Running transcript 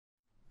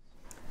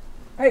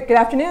All right, good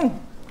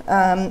afternoon.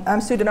 I'm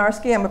Susan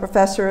Dynarski. I'm a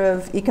professor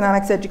of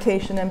economics,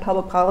 education, and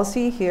public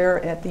policy here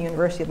at the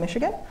University of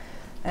Michigan.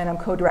 And I'm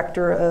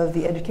co-director of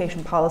the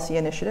Education Policy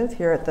Initiative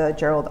here at the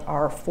Gerald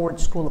R. Ford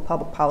School of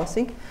Public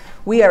Policy.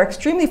 We are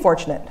extremely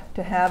fortunate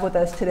to have with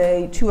us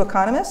today two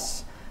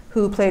economists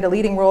who played a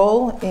leading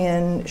role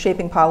in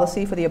shaping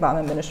policy for the Obama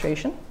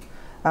administration,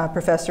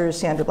 Professors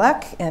Sandra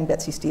E and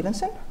Betsey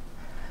Stevenson.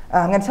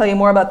 I'm going to tell you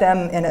more about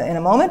them in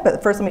a moment,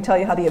 but first let me tell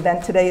you how the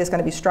event today is going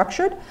to be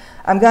structured.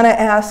 I'm going to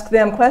ask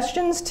them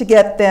questions to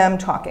get them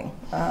talking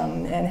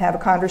and have a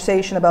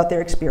conversation about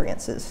their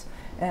experiences.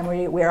 And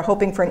we are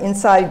hoping for an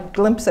inside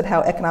glimpse at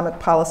how economic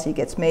policy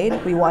gets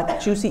made. We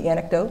want juicy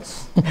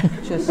anecdotes,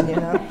 just, you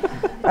know.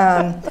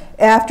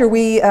 After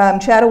we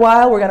chat a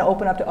while, we're going to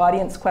open up to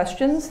audience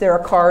questions. There are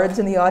cards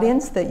in the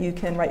audience that you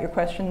can write your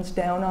questions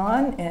down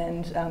on,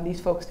 and these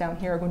folks down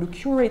here are going to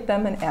curate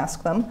them and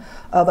ask them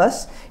of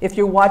us. If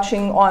you're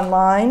watching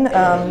online,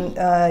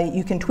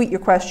 you can tweet your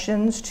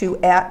questions to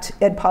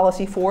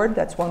 @EdPolicyFord.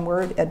 That's one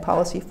word,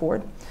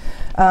 EdPolicyFord.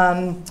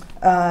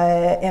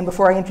 And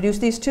before I introduce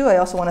these two, I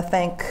also want to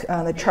thank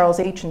the Charles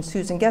H. and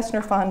Susan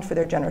Gessner Fund for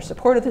their generous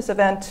support of this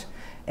event,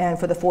 and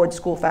for the Ford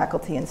School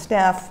faculty and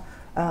staff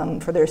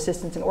for their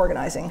assistance in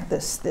organizing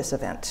this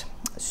event.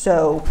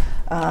 So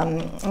I'm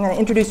going to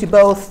introduce you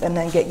both and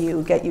then get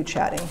you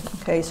chatting.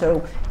 Okay,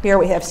 so here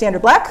we have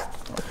Sandra E,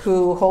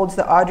 who holds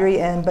the Audrey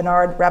and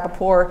Bernard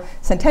Rappaport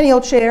Centennial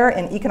Chair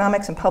in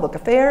Economics and Public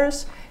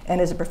Affairs and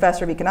is a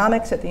professor of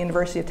economics at the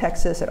University of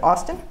Texas at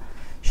Austin.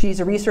 She's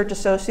a research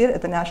associate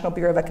at the National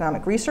Bureau of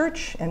Economic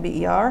Research,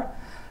 NBER,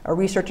 a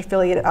research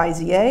affiliate at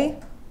IZA,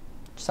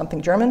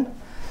 something German,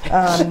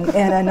 and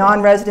a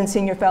non-resident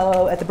senior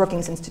fellow at the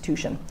Brookings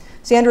Institution.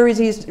 Sandra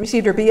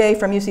received her BA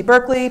from UC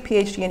Berkeley,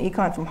 PhD in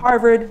econ from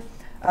Harvard.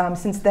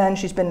 Since then,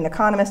 she's been an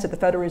economist at the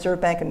Federal Reserve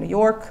Bank in New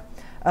York,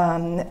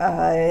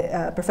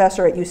 a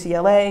professor at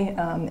UCLA,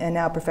 and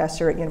now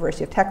professor at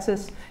University of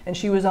Texas. And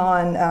she was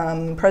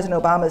on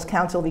President Obama's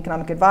Council of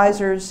Economic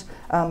Advisors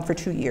for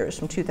 2 years,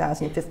 from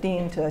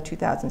 2015 to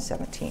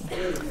 2017.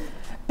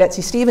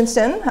 Betsey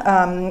Stevenson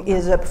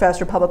is a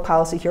professor of public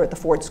policy here at the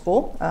Ford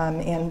School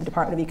and the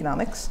Department of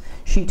Economics.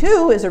 She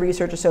too is a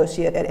research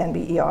associate at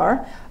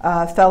NBER,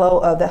 fellow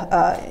of the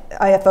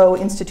IFO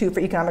Institute for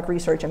Economic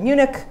Research in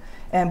Munich,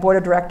 and board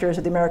of directors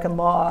of the American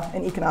Law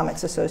and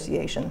Economics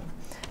Association.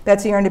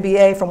 Betsey earned a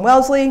BA from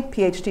Wellesley,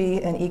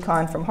 PhD in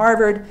econ from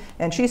Harvard,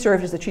 and she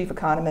served as the chief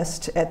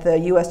economist at the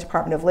US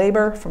Department of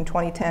Labor from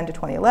 2010 to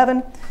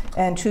 2011,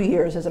 and 2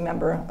 years as a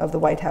member of the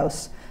White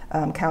House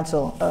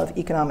Council of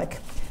Economic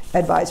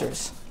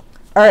Advisors.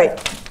 All right,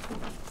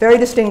 very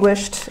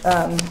distinguished.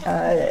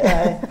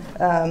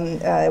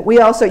 We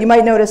also, you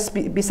might notice,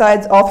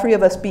 besides all three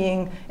of us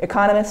being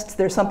economists,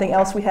 there's something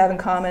else we have in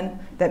common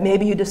that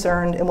maybe you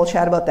discerned, and we'll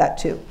chat about that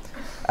too.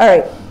 All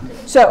right,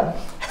 so.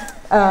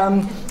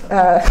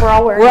 We're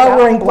all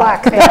wearing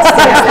black. Yeah.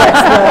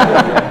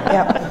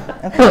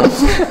 Okay.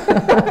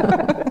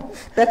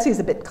 Betsey's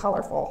a bit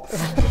colorful,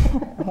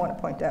 I want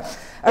to point out.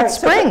 All right,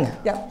 spring. So,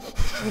 yeah.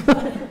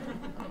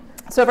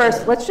 So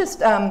first, let's just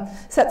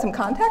set some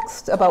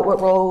context about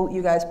what role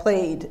you guys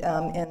played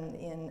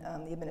in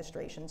the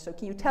administration. So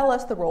can you tell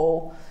us the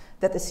role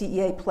that the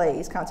CEA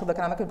plays, Council of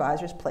Economic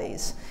Advisors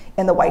plays,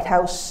 in the White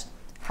House,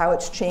 how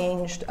it's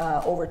changed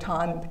over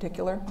time in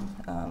particular?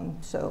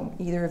 So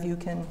either of you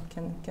can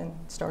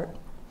start.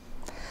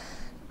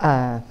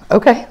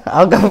 Okay,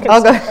 I'll go.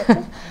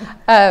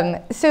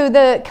 So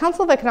the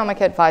Council of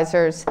Economic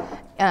Advisors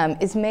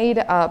is made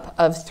up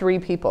of 3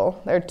 people.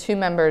 There are 2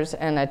 members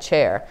and a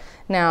chair.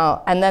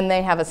 Now, and then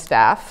they have a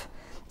staff.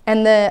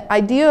 And the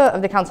idea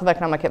of the Council of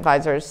Economic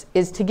Advisors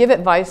is to give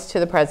advice to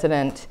the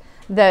president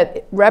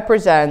that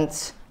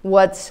represents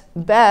what's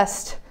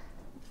best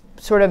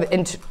sort of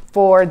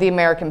for the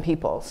American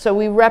people. So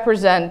we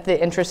represent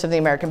the interests of the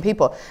American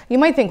people. You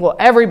might think, well,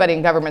 everybody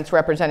in government's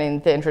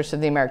representing the interests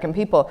of the American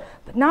people,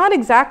 but not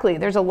exactly.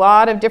 There's a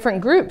lot of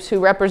different groups who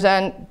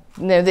represent,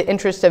 you know, the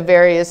interests of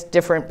various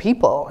different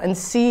people. And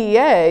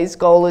CEA's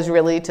goal is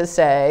really to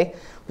say,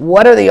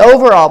 what are the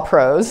overall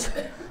pros?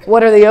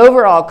 What are the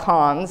overall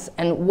cons?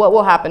 And what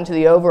will happen to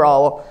the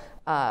overall,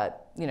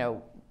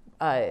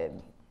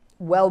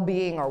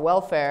 well-being or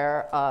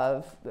welfare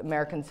of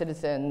American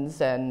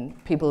citizens and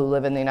people who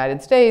live in the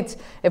United States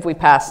if we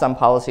pass some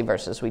policy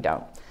versus we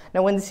don't.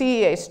 Now, when the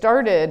CEA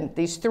started,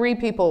 these 3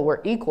 people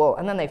were equal,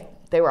 and then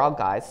they were all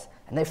guys,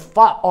 and they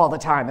fought all the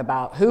time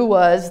about who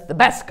was the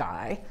best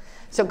guy.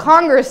 So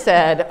Congress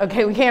said,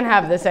 okay, we can't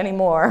have this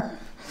anymore.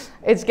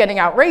 It's getting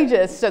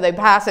outrageous, so they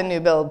pass a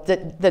new bill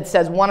that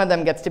says one of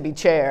them gets to be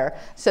chair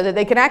so that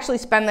they can actually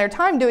spend their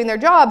time doing their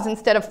jobs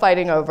instead of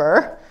fighting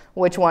over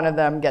which one of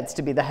them gets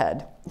to be the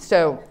head.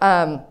 So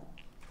and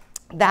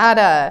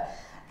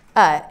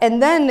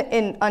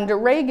then under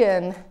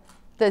Reagan,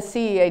 the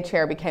CEA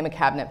chair became a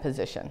cabinet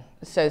position.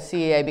 So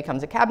CEA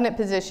becomes a cabinet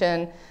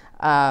position.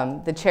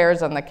 The chair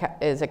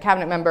is a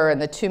cabinet member,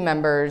 and the 2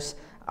 members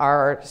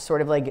are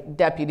sort of like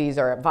deputies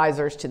or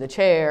advisors to the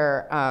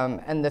chair,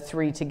 and the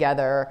 3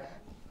 together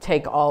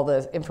take all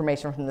the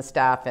information from the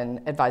staff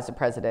and advise the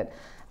president.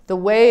 The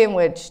way in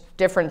which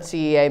different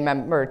CEA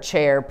member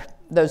chair,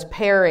 those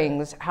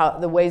pairings,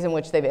 the ways in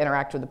which they've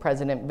interacted with the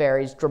president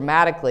varies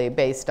dramatically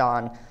based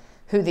on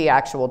who the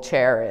actual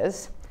chair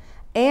is.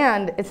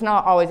 And it's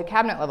not always a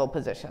cabinet level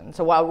position.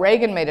 So while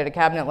Reagan made it a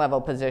cabinet level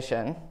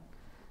position,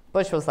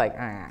 Bush was like,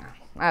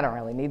 I don't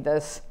really need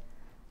this.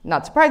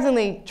 Not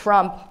surprisingly,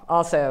 Trump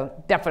also,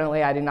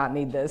 definitely I do not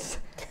need this.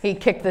 He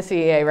kicked the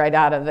CEA right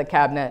out of the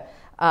cabinet.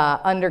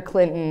 Under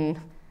Clinton,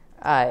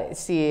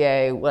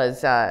 CEA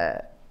was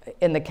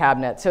in the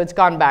cabinet. So it's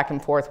gone back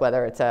and forth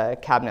whether it's a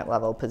cabinet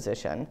level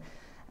position.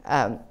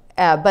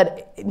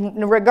 But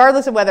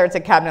regardless of whether it's a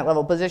cabinet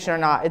level position or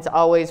not, it's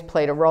always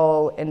played a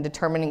role in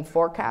determining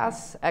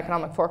forecasts,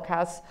 economic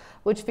forecasts,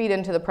 which feed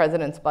into the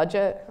president's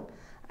budget.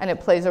 And it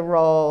plays a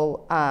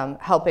role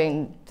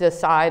helping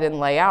decide and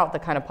lay out the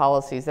kind of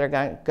policies that are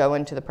going to go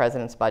into the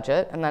president's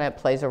budget. And then it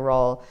plays a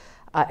role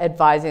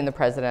advising the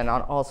president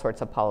on all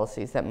sorts of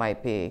policies that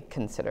might be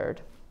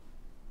considered.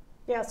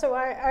 Yeah, so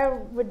I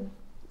would,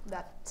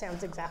 that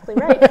sounds exactly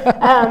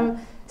right.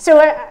 So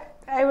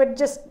I would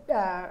just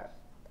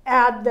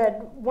add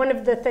that one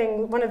of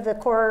the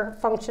core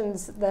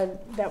functions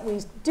that we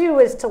do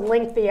is to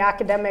link the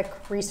academic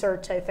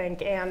research, I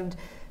think, and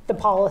the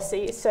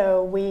policy.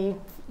 So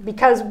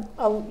because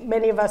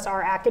many of us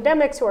are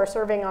academics who are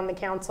serving on the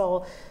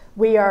council,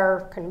 we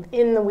are kind of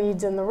in the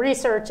weeds in the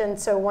research, and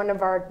so one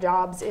of our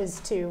jobs is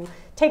to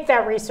take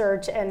that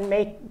research and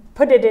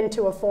put it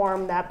into a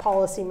form that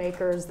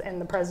policymakers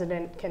and the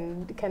president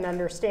can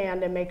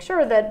understand, and make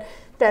sure that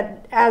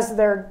as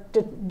they're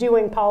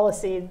doing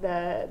policy,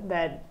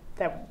 that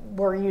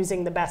we're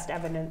using the best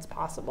evidence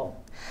possible.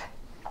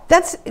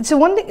 That's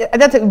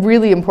a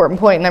really important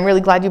point, and I'm really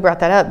glad you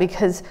brought that up,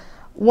 because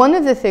one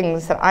of the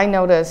things that I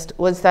noticed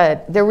was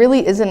that there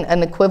really isn't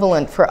an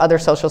equivalent for other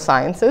social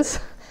sciences.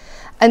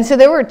 And so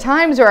there were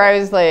times where I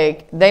was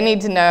like, they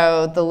need to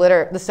know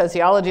the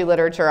sociology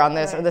literature on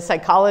this, or the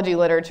psychology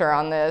literature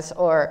on this,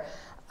 or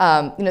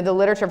the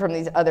literature from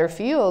these other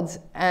fields.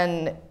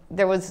 And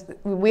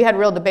we had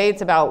real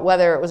debates about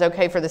whether it was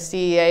okay for the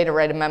CEA to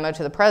write a memo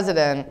to the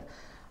president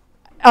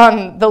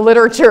on the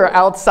literature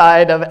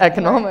outside of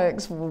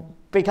economics,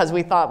 because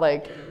we thought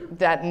like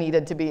that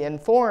needed to be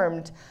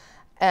informed.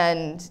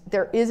 And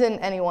there isn't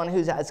anyone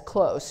who's as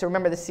close. So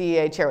remember, the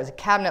CEA chair was a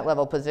cabinet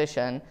level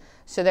position.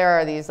 So there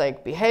are these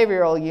like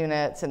behavioral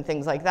units and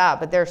things like that,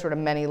 but they're sort of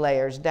many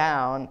layers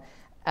down.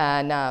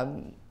 And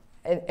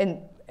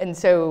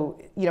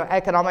so,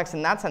 economics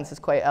in that sense is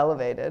quite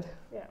elevated.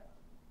 Yeah.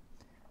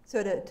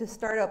 So to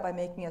start out by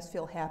making us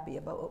feel happy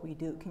about what we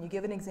do, can you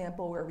give an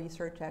example where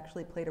research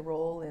actually played a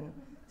role in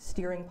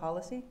steering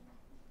policy?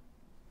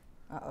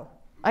 Uh-oh.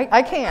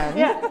 I can.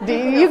 Yeah.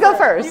 You go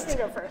first. You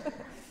can go first.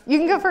 You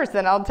can go first,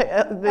 then I'll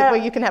well,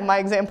 you can have my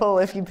example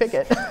if you pick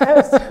it.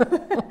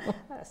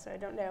 So I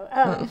don't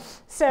know.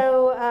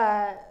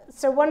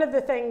 So one of the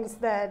things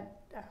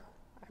that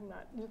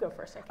you go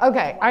first.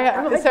 Okay. I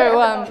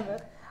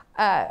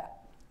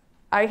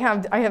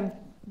have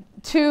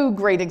two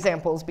great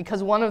examples,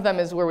 because one of them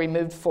is where we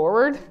moved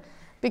forward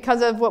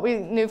because of what we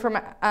knew from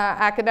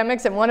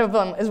academics, and one of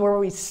them is where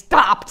we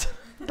stopped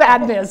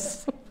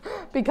badness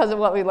because of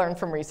what we learned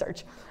from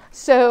research.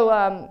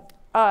 So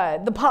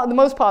the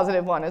most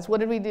positive one is, what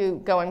did we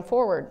do going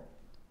forward?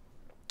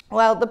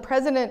 Well, the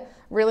president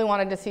really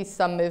wanted to see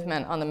some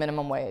movement on the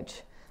minimum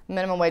wage.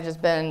 Minimum wage has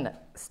been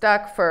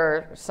stuck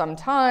for some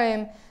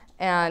time,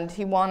 and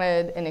he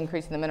wanted an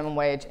increase in the minimum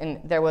wage, and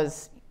there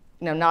was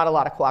not a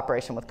lot of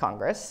cooperation with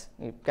Congress.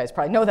 You guys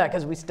probably know that,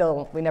 because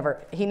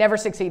he never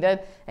succeeded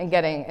in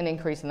getting an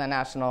increase in the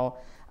national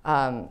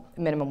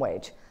minimum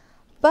wage.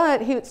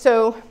 But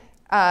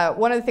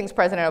one of the things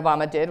President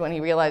Obama did when he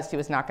realized he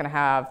was not going to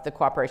have the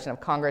cooperation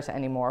of Congress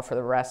anymore for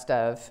the rest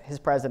of his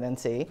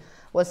presidency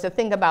was to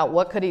think about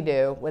what could he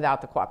do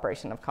without the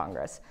cooperation of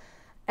Congress.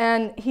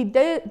 And he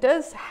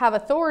does have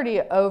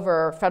authority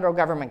over federal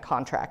government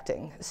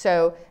contracting.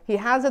 So he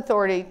has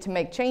authority to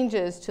make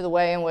changes to the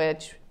way in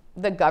which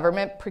the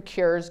government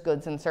procures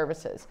goods and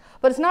services.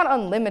 But it's not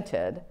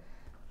unlimited.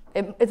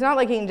 It's not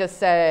like he can just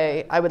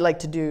say, I would like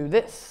to do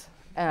this.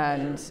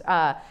 And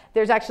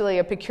there's actually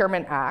a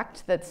procurement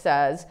act that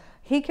says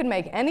he can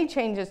make any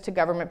changes to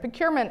government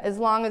procurement as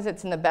long as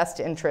it's in the best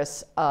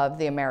interests of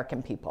the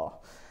American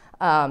people.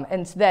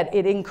 And so that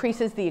it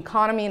increases the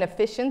economy and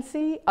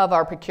efficiency of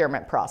our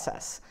procurement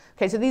process.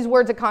 Okay, so these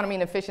words, economy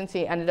and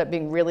efficiency, ended up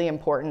being really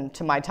important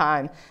to my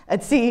time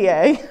at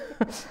CEA.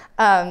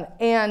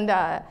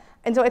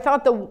 And so I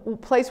thought the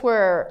place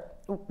where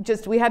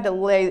we had to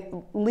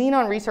lean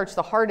on research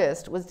the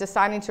hardest was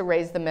deciding to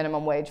raise the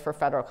minimum wage for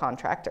federal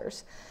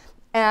contractors.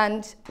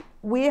 And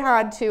we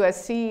had to, as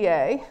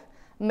CEA,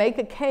 make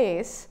a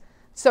case.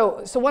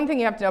 So one thing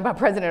you have to know about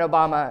President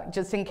Obama,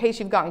 just in case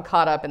you've gotten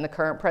caught up in the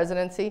current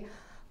presidency,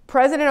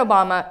 President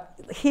Obama,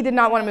 he did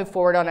not want to move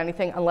forward on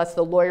anything unless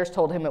the lawyers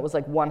told him it was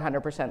like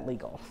 100%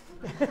 legal.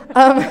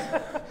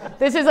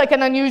 This is like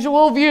an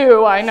unusual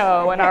view, I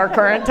know, in our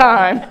current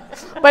time.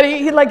 But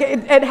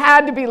it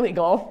had to be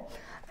legal.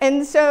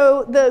 And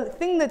so the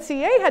thing that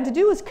CA had to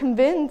do was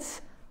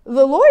convince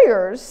the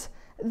lawyers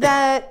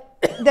that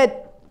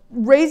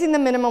raising the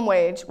minimum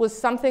wage was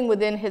something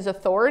within his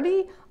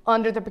authority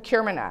under the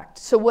Procurement Act.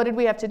 So what did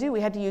we have to do? We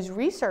had to use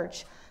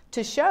research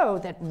to show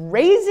that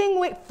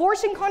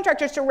forcing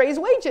contractors to raise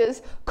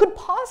wages could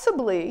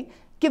possibly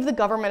give the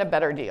government a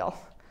better deal.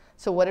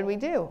 So what did we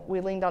do? We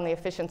leaned on the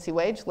efficiency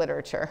wage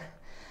literature.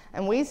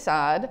 And we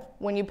said,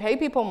 when you pay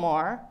people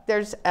more,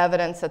 there's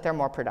evidence that they're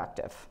more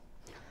productive.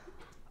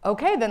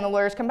 Okay, then the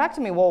lawyers come back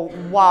to me, well,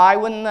 why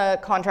wouldn't the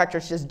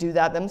contractors just do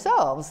that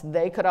themselves?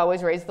 They could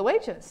always raise the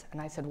wages. And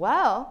I said,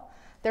 well,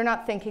 they're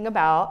not thinking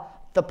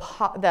about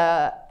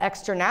the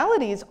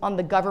externalities on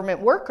the government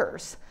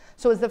workers.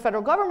 So as the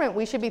federal government,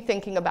 we should be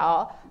thinking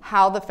about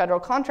how the federal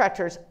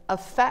contractors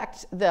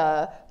affect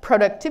the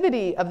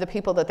productivity of the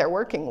people that they're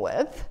working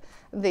with,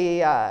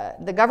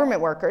 the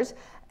government workers.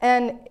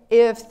 And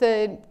if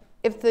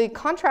the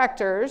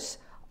contractors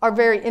are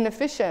very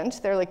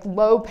inefficient, they're like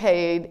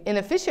low-paid,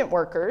 inefficient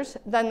workers,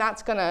 then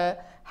that's gonna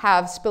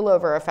have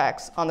spillover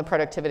effects on the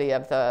productivity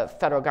of the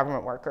federal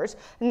government workers.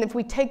 And if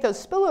we take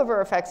those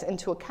spillover effects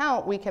into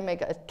account, we can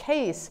make a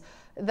case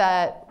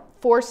that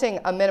forcing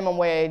a minimum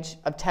wage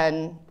of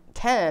 10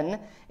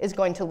 is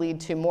going to lead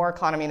to more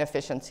economy and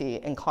efficiency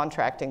in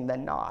contracting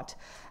than not.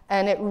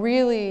 And it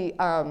really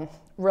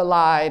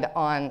relied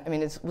on, I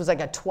mean, it was like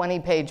a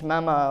 20-page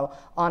memo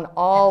on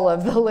all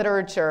of the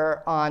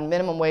literature on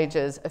minimum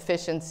wages,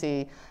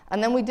 efficiency,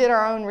 and then we did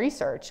our own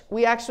research.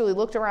 We actually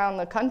looked around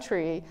the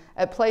country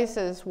at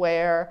places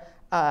where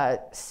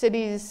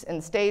cities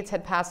and states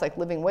had passed like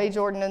living wage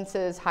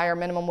ordinances, higher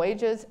minimum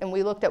wages, and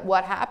we looked at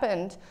what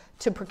happened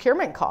to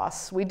procurement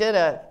costs. We did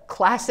a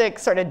classic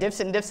sort of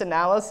diffs and diffs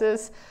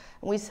analysis,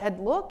 and we said,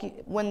 look,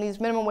 when these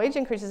minimum wage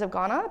increases have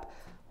gone up,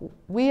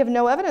 we have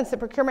no evidence that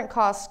procurement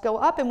costs go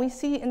up, and we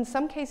see in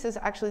some cases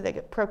actually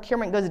that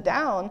procurement goes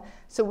down.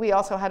 So we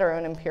also had our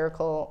own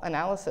empirical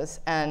analysis,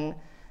 and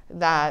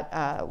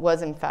that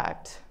was in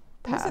fact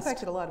passed. This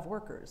affected a lot of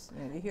workers.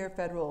 You hear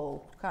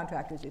federal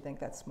contractors, you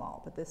think that's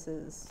small, but this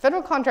is...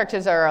 Federal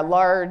contractors are a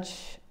large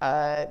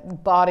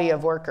body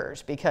of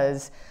workers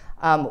because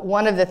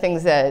one of the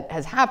things that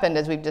has happened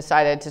as we've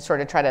decided to sort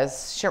of try to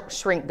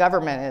shrink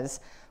government is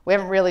we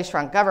haven't really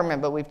shrunk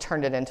government, but we've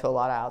turned it into a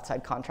lot of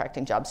outside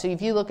contracting jobs. So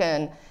if you look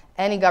in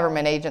any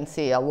government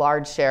agency, a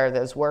large share of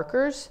those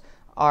workers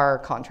are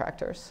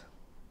contractors.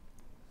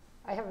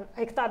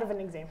 I thought of an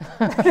example.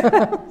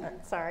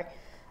 Sorry.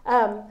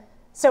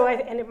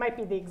 And it might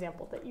be the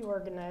example that you were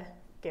going to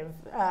give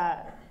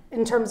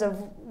in terms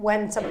of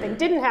when something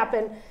didn't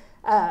happen.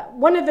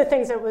 One of the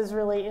things that was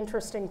really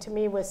interesting to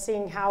me was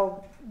seeing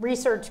how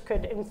research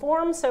could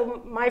inform.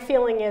 So my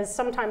feeling is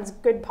sometimes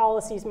good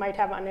policies might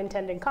have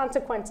unintended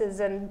consequences,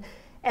 and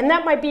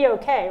that might be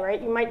okay,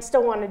 right? You might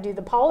still want to do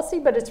the policy,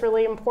 but it's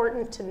really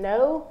important to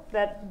know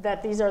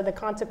that these are the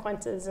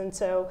consequences. And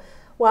so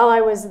while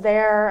I was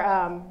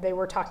there, they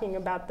were talking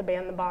about the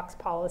ban the box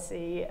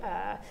policy,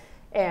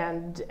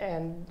 and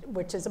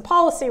which is a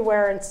policy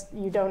where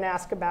you don't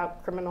ask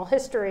about criminal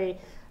history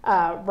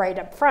right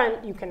up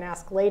front. You can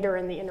ask later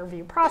in the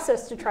interview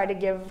process to try to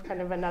give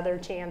kind of another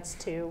chance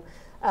to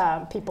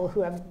people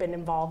who have been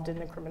involved in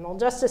the criminal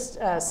justice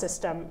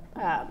system.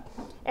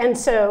 And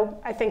so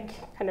I think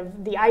kind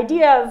of the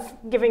idea of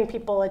giving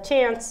people a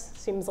chance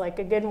seems like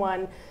a good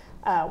one.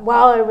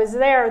 While I was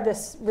there,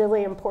 this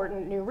really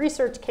important new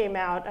research came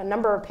out. A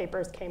number of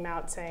papers came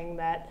out saying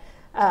that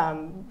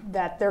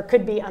that there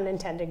could be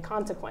unintended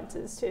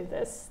consequences to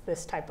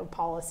this type of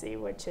policy,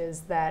 which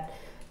is that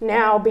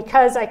now,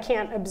 because I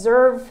can't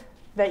observe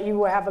that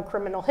you have a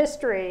criminal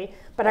history,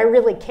 but I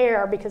really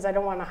care because I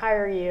don't want to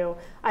hire you,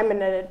 I'm going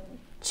to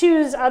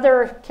choose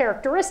other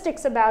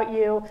characteristics about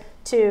you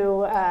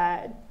to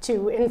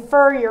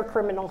infer your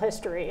criminal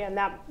history, and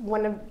that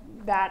one of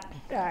that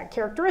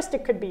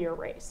characteristic could be your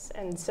race.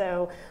 And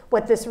so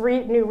what this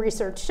new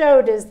research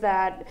showed is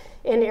that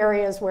in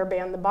areas where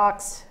ban the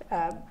box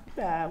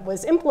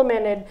was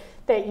implemented,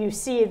 that you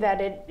see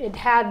that it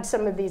had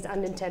some of these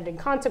unintended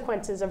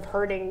consequences of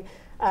hurting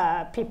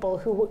people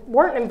who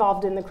weren't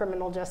involved in the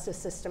criminal justice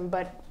system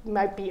but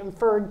might be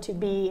inferred to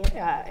be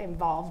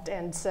involved.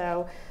 And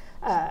so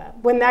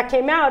when that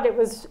came out, it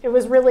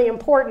was really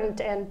important,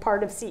 and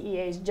part of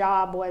CEA's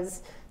job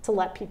was to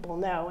let people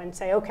know and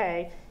say,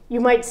 okay, you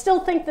might still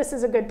think this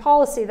is a good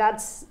policy.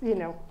 That's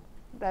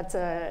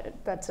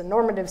a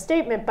normative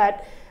statement,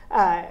 but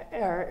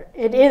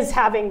it is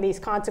having these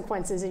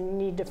consequences, and you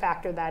need to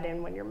factor that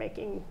in when you're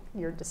making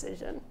your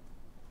decision.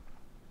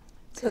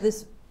 So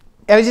this.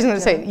 I was just going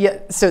to say,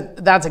 yeah, so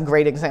that's a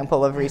great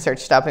example of research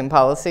stopping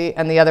policy.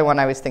 And the other one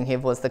I was thinking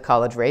of was the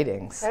college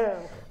ratings,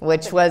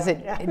 which was,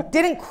 it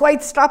didn't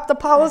quite stop the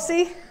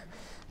policy.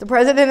 The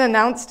president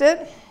announced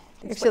it.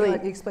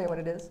 Explain what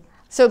it is.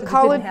 So it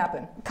didn't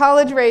happen.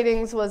 College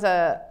ratings was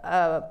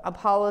a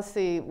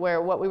policy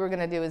where what we were going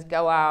to do is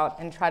go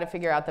out and try to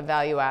figure out the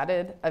value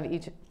added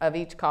of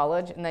each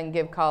college, and then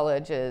give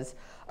colleges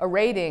a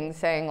rating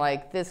saying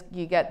like this,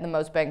 you get the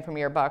most bang from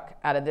your buck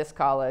out of this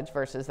college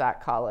versus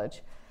that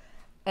college.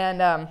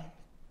 And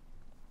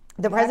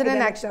The president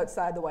academics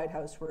outside the White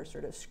House were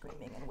sort of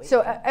screaming and waving.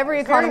 So every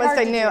economist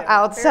I knew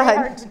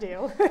outside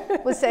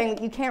was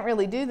saying, you can't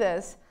really do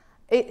this.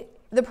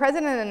 The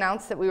president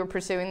announced that we were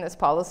pursuing this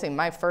policy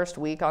my first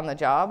week on the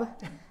job.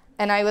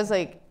 And I was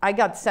like, I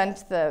got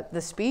sent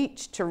the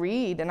speech to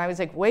read, and I was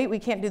like, wait, we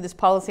can't do this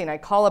policy. And I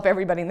call up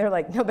everybody, and they're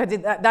like, no, but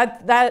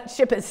that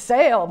ship has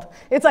sailed.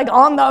 It's like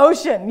on the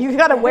ocean. You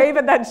got to wave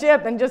at that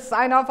ship and just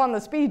sign off on the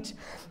speech.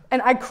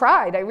 And I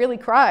cried. I really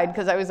cried,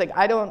 because I was like,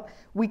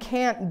 we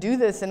can't do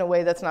this in a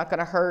way that's not going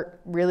to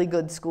hurt really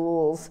good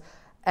schools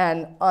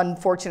and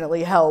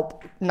unfortunately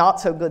help not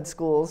so good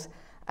schools.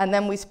 And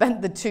then we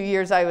spent the 2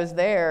 years I was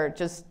there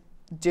just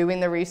doing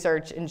the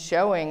research and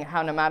showing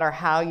how no matter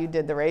how you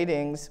did the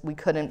ratings, we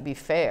couldn't be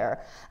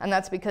fair. And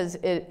that's because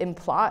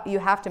you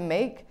have to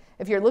make,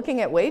 if you're looking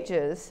at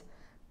wages,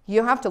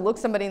 you have to look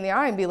somebody in the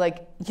eye and be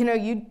like,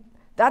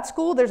 that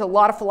school, there's a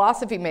lot of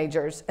philosophy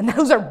majors, and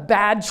those are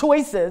bad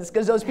choices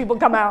because those people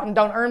come out and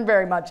don't earn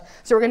very much.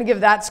 So we're going to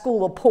give that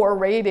school a poor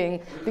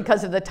rating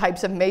because of the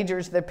types of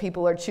majors that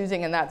people are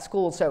choosing in that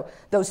school. So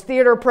those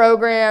theater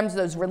programs,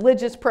 those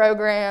religious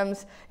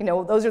programs,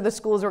 those are the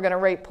schools we're going to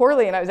rate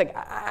poorly. And I was like,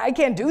 I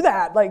can't do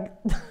that. Like,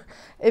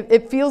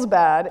 it feels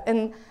bad.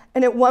 And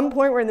at one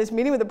point, we're in this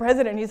meeting with the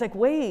president, and he's like,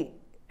 wait,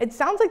 it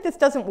sounds like this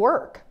doesn't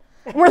work.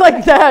 And we're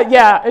like,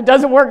 yeah, it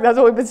doesn't work. That's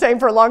what we've been saying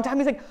for a long time.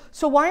 He's like,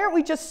 so why aren't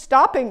we just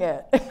stopping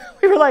it? And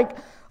we were like,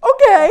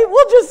 okay,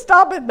 we'll just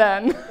stop it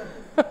then.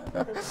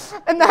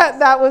 And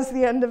that was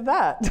the end of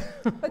that.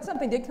 But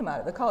something did come out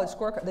of the college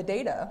scorecard, the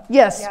data.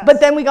 Yes, but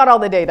then we got all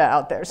the data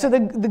out there. So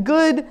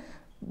the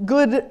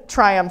good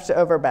triumphs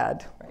over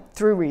bad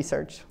through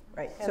research.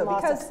 Right. And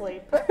lots of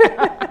sleep.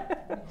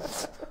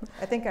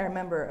 I think I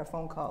remember a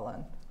phone call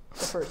on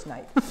the first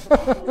night.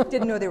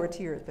 Didn't know there were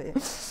tears,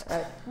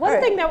 but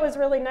one thing that was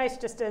really nice,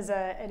 just as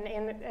a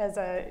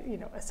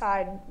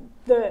aside,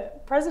 the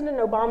President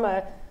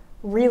Obama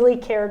really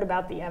cared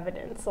about the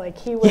evidence. Like,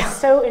 he was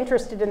so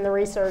interested in the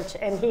research,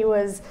 and he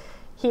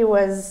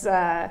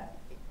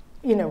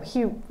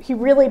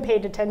really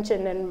paid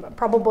attention. And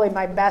probably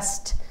my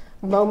best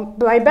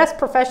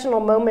professional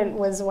moment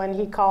was when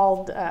he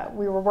called.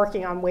 We were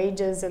working on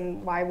wages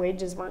and why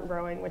wages weren't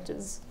growing, which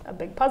is a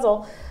big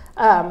puzzle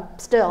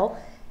still.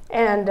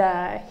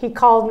 And he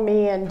called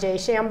me and Jay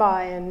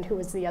Shambai, who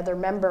was the other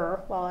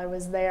member while I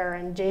was there,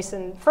 and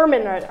Jason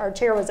Furman, our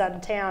chair, was out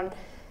of town,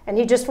 and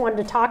he just wanted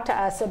to talk to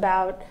us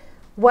about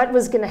what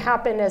was going to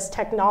happen as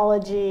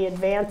technology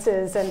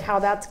advances and how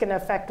that's going to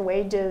affect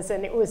wages.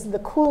 And it was the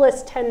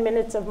coolest 10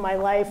 minutes of my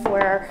life,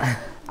 where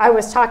I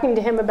was talking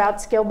to him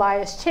about skill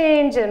bias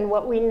change and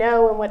what we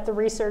know and what the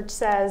research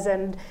says,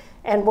 and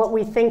what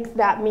we think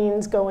that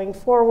means going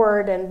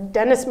forward. And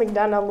Dennis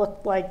McDonough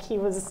looked like he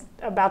was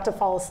about to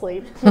fall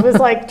asleep. He was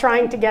like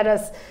trying to get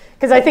us,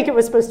 because I think it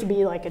was supposed to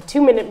be like a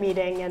 2-minute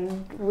meeting,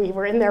 and we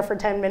were in there for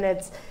 10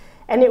 minutes.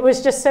 And it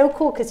was just so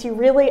cool, because he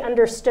really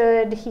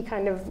understood, he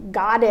kind of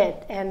got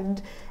it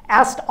and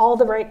asked all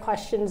the right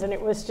questions. And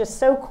it was just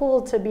so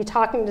cool to be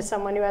talking to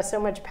someone who has so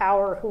much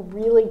power, who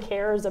really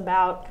cares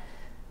about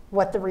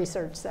what the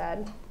research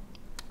said.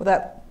 Well,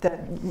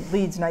 that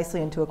leads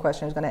nicely into a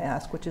question I was going to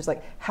ask, which is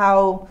like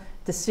how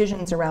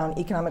decisions around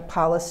economic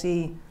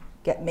policy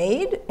get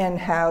made and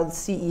how the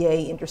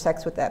CEA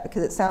intersects with that,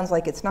 because it sounds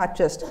like it's not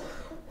just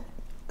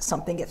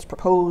something gets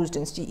proposed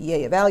and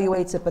CEA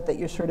evaluates it, but that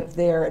you're sort of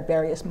there at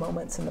various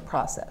moments in the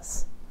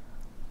process.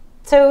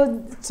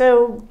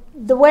 So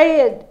the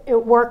way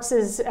it works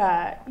is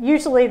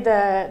usually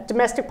the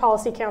Domestic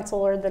Policy Council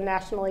or the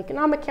National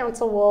Economic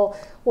Council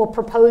will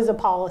propose a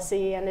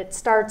policy, and it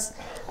starts,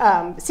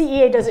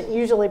 CEA doesn't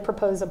usually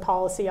propose a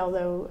policy,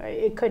 although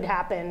it could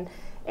happen.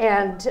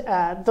 And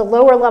the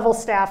lower level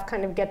staff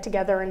kind of get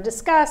together and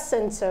discuss,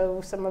 and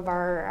so some of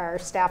our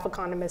staff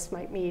economists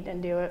might meet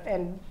and do it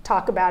and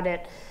talk about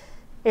it.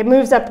 It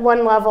moves up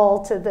one level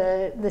to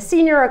the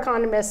senior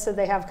economists, so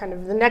they have kind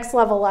of the next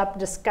level up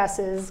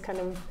discusses kind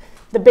of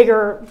the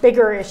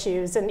bigger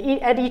issues. And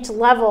at each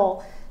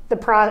level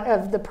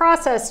of the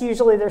process,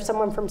 usually there's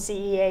someone from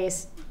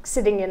CEA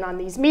sitting in on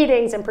these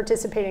meetings and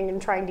participating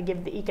and trying to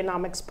give the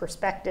economics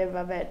perspective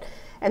of it.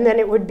 And then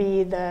it would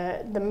be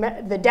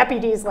the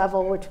deputies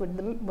level, which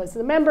was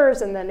the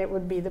members, and then it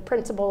would be the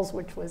principals,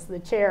 which was the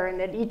chair.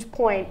 And at each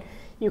point,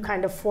 you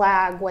kind of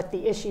flag what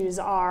the issues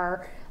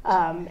are.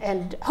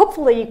 And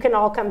hopefully you can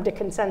all come to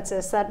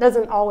consensus. That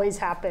doesn't always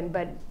happen,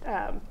 but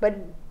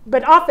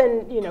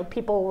often,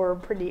 people were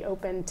pretty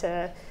open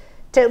to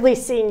at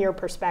least seeing your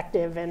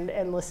perspective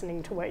and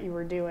listening to what you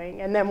were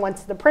doing. And then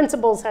once the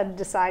principals had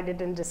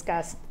decided and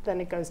discussed, then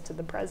it goes to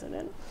the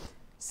president.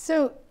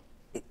 So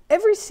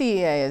every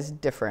CEA is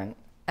different,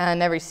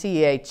 and every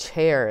CEA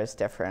chair is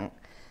different.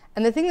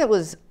 And the thing that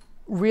was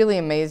really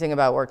amazing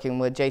about working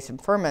with Jason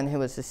Furman, who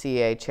was the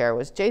CEA chair,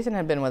 was Jason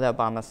had been with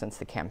Obama since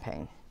the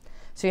campaign.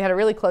 So he had a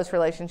really close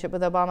relationship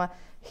with Obama.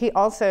 He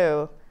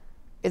also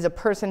is a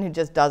person who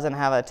just doesn't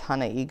have a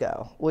ton of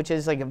ego, which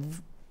is like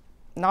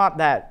not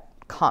that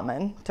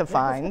common to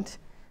find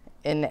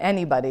in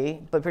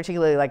anybody, but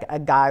particularly like a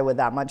guy with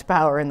that much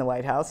power in the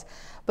White House.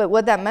 But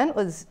what that meant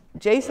was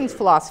Jason's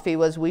philosophy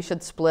was we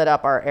should split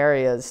up our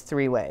areas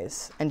 3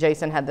 ways. And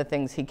Jason had the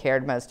things he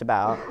cared most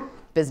about,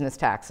 business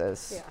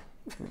taxes,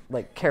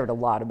 like cared a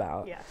lot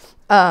about. Yeah.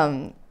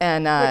 Which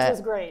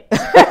was great.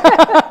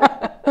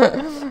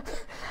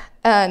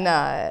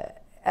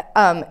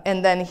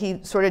 And then he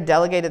sort of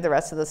delegated the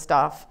rest of the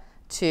stuff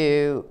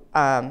to,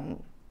 to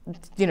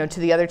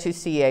the other 2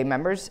 CEA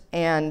members.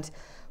 And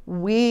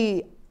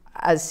we,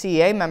 as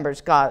CEA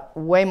members, got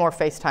way more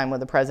face time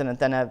with the president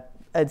than a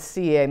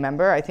CEA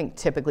member, I think,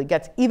 typically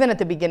gets, even at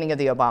the beginning of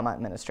the Obama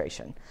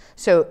administration.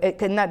 So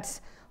that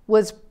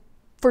was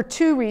for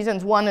 2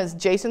 reasons. One is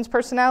Jason's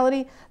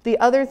personality. The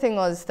other thing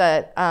was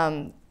that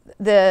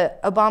the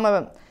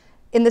Obama,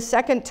 in the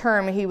second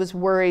term, he was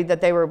worried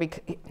that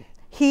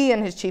he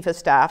and his chief of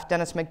staff,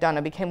 Dennis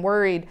McDonough, became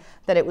worried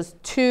that it was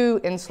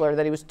too insular,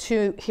 that he was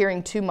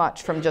hearing too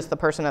much from just the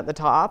person at the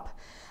top.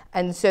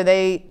 And so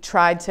they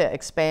tried to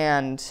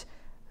expand,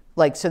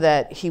 so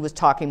that he was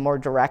talking more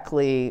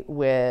directly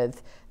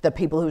with the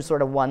people who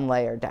sort of one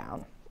layer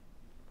down.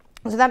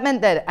 So that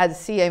meant that as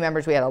CA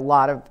members, we had a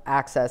lot of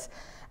access.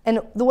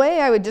 And the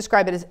way I would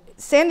describe it is,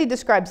 Sandy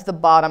describes the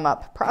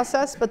bottom-up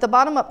process, but the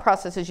bottom-up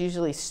process is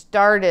usually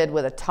started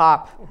with a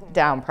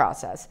top-down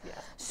process. Yeah.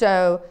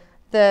 So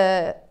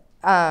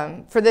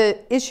for the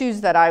issues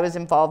that I was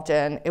involved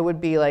in, it would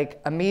be like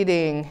a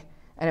meeting,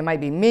 and it might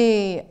be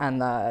me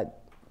and the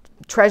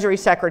Treasury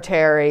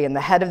Secretary and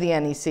the head of the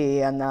NEC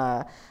and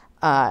the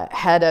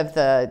head of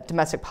the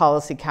Domestic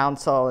Policy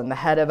Council and the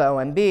head of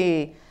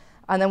OMB,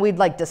 and then we'd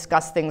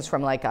discuss things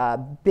from a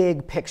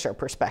big picture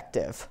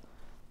perspective.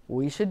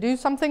 We should do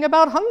something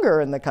about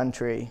hunger in the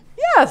country.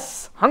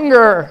 Yes,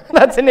 hunger,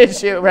 that's an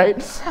issue, right?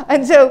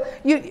 And so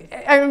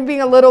I'm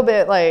being a little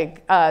bit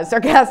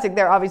sarcastic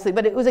there, obviously,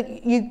 but it was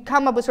you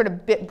come up with sort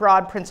of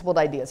broad principled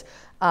ideas.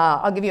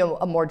 I'll give you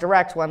a more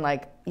direct one,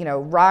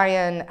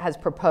 Ryan has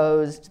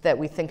proposed that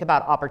we think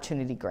about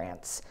opportunity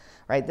grants,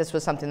 right? This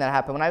was something that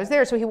happened when I was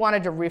there, so he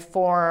wanted to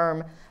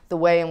reform the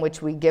way in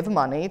which we give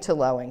money to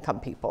low income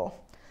people.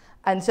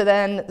 And so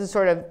then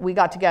we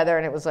got together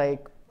and it was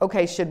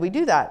okay, should we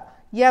do that?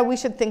 Yeah, we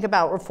should think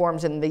about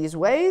reforms in these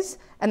ways,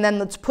 and then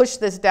let's push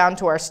this down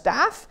to our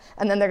staff,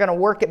 and then they're going to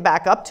work it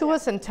back up to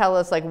us and tell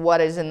us what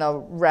is in the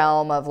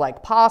realm of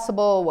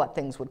possible, what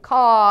things would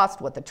cost,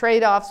 what the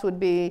trade-offs would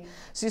be.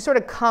 So you sort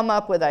of come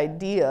up with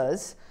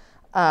ideas.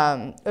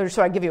 So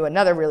I give you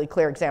another really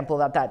clear example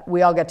about that.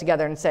 We all get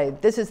together and say,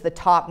 this is the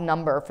top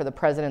number for the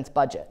president's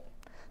budget.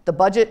 The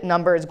budget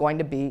number is going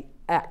to be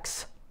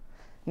X.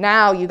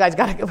 Now you guys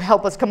got to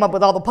help us come up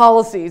with all the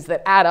policies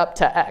that add up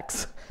to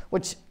X,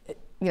 which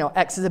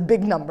X is a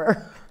big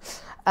number.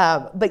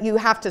 But you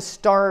have to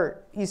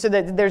start, so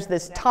that there's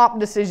this top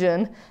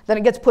decision, then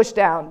it gets pushed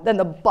down, then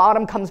the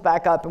bottom comes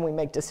back up and we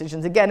make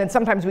decisions again. And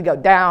sometimes we go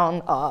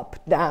down, up,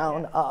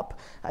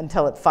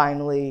 until it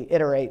finally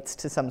iterates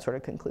to some sort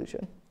of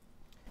conclusion.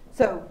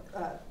 So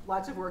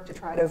lots of work to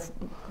try to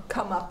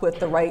come up with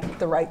the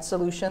right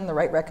solution, the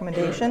right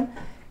recommendation.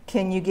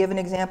 Can you give an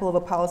example of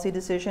a policy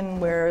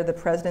decision where the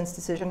president's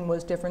decision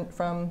was different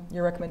from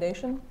your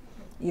recommendation,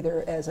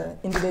 either as an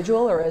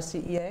individual or as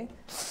CEA?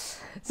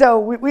 So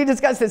we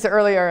discussed this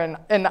earlier,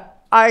 and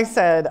I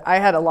said I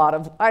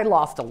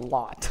lost a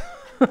lot.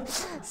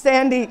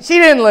 Sandy, she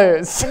didn't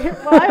lose.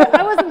 Well,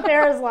 I wasn't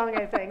there as long,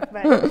 I think.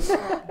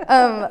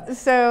 But.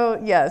 So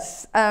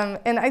yes,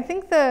 and I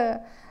think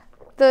the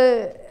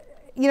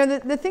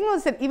thing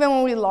was that even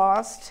when we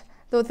lost,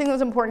 the thing that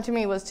was important to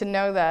me was to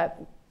know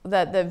that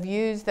the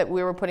views that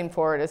we were putting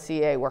forward as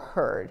CEA were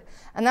heard.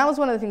 And that was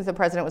one of the things the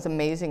president was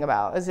amazing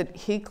about, is that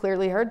he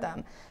clearly heard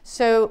them.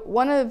 So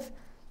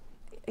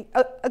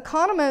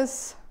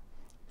economists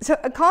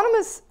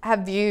have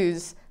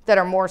views that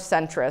are more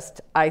centrist,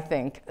 I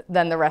think,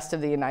 than the rest of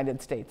the United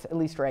States, at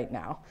least right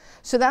now.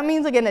 So that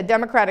means, in a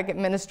Democratic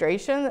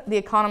administration, the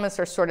economists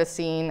are sort of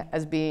seen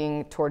as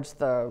being towards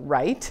the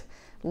right,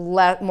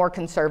 more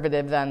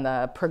conservative than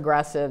the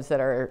progressives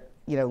that are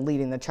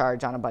leading the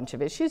charge on a bunch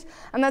of issues.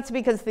 And that's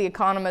because the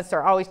economists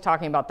are always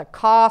talking about the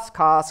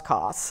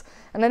costs.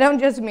 And I don't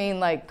just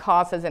mean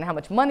costs as in how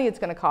much money it's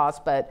going to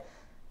cost, but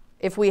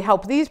if we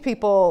help these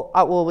people,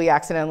 will we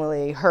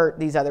accidentally hurt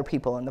these other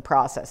people in the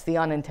process, the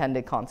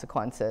unintended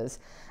consequences.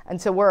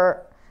 And so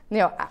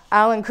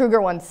Alan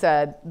Kruger once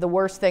said, the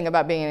worst thing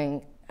about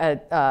being a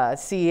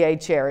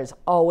CEA chair is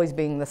always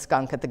being the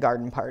skunk at the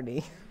garden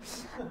party.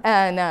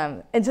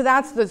 And so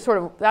that's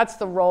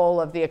the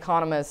role of the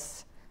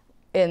economists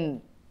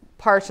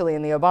partially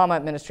in the Obama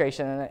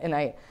administration. And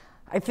I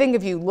think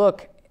if you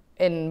look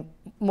in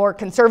more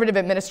conservative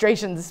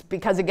administrations,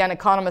 because again,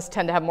 economists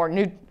tend to have more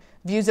new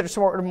views that are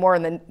sort of more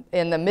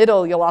in the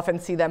middle, you'll often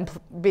see them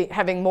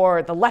having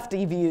more the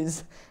lefty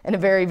views in a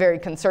very, very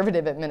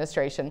conservative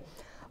administration.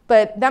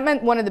 But that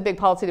meant one of the big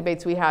policy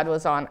debates we had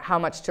was on how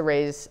much to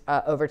raise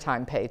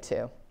overtime pay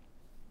to.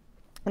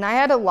 And I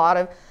have a lot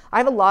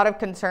of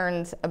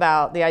concerns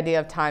about the idea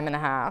of time and a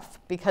half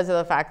because of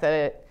the fact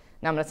that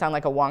now I'm going to sound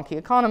like a wonky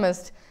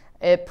economist,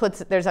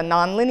 there's a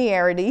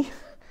nonlinearity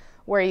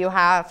where you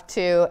have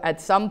to,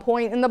 at some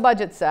point in the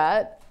budget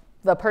set,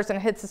 the person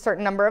hits a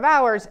certain number of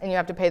hours and you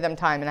have to pay them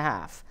time and a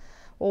half.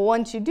 Well,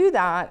 once you do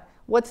that,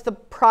 what's the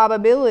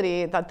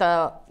probability that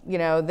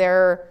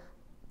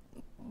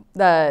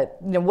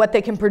what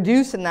they can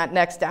produce in that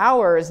next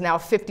hour is now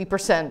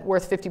 50%,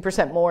 worth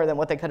 50% more than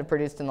what they could have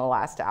produced in the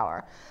last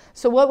hour?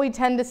 So what we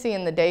tend to see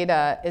in the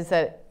data is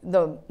that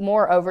the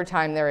more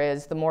overtime there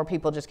is, the more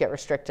people just get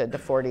restricted to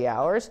 40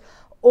 hours.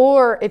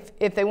 Or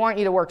if they want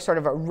you to work sort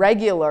of a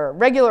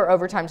regular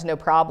overtime's no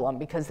problem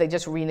because they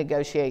just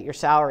renegotiate your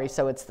salary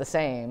so it's the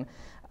same,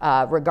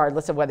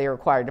 regardless of whether you're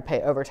required to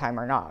pay overtime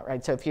or not,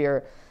 right? So if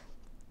you're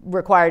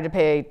required to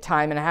pay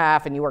time and a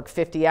half and you work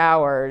 50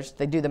 hours,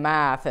 they do the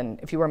math, and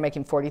if you were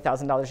making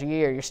 $40,000 a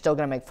year, you're still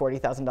going to make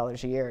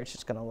 $40,000 a year. It's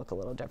just going to look a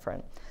little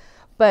different.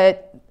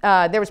 But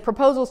there was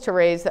proposals to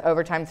raise the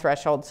overtime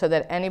threshold so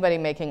that anybody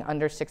making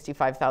under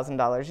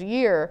 $65,000 a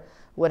year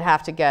would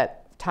have to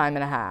get time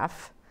and a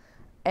half.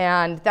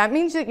 And that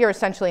means that you're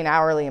essentially an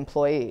hourly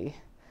employee.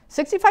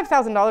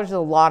 $65,000 is a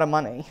lot of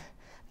money.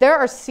 There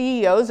are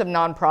CEOs of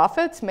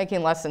nonprofits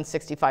making less than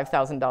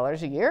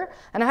 $65,000 a year.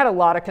 And I had a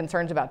lot of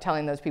concerns about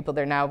telling those people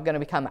they're now going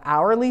to become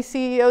hourly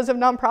CEOs of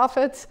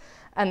nonprofits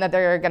and that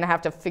they're going to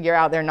have to figure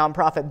out their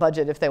nonprofit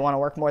budget if they want to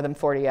work more than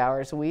 40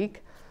 hours a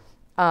week.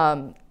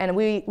 And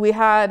we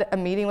had a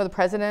meeting with the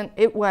president.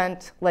 It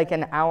went like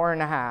an hour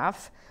and a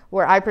half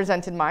where I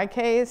presented my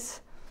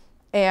case,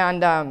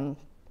 and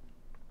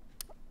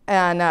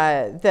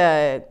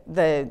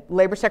the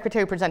labor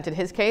secretary presented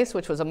his case,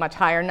 which was a much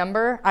higher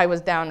number. I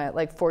was down at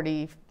like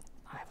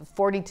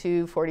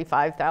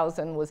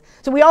 45,000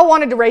 so we all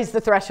wanted to raise the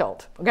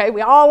threshold, okay?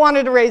 We all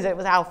wanted to raise it. It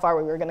was how far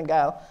we were gonna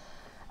go.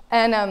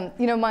 And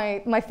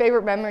my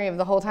favorite memory of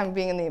the whole time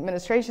being in the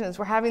administration is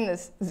we're having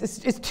this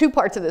is two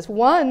parts of this.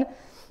 One,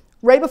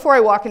 right before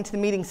I walk into the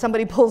meeting,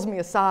 somebody pulls me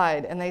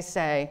aside and they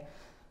say,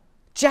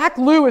 Jack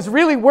Lew is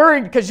really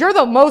worried because you're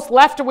the most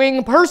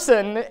left-wing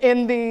person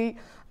in the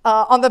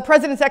on the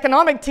president's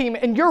economic team,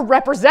 and you're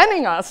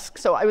representing us.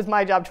 So it was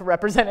my job to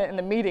represent it in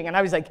the meeting. And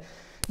I was like,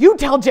 you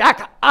tell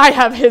Jack I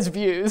have his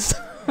views.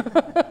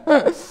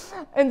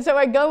 And so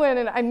I go in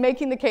and I'm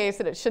making the case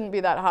that it shouldn't be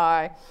that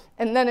high.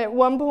 And then at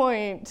one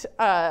point,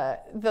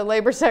 the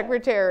labor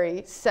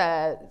secretary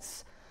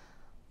says,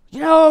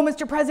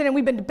 Mr. President,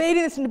 we've been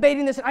debating this,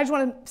 and I just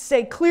want to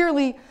say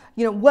clearly,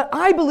 what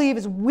I believe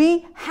is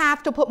we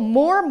have to put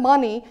more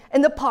money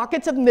in the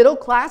pockets of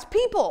middle-class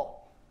people.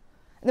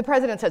 And the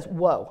president says,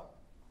 whoa.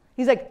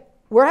 He's like,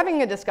 we're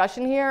having a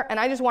discussion here, and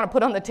I just want to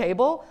put on the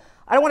table.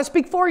 I don't want to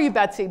speak for you,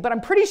 Betsy, but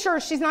I'm pretty sure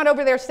she's not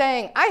over there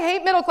saying, I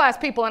hate middle-class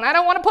people, and I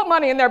don't want to put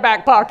money in their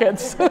back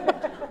pockets.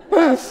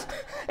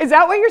 Is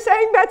that what you're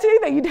saying, Betsy,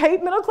 that you'd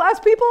hate middle-class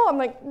people? I'm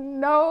like,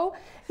 no.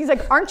 He's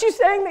like, aren't you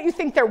saying that you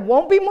think there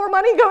won't be more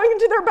money going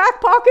into their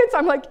back pockets?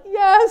 I'm like,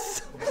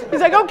 yes.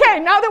 He's like, okay,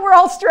 now that we're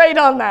all straight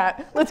on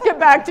that, let's get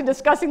back to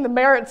discussing the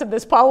merits of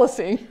this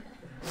policy.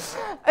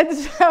 And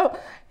so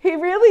he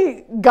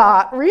really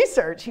got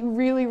research. He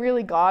really,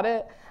 really got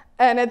it.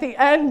 And at the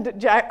end,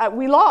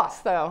 we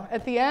lost, though.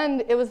 At the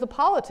end, it was the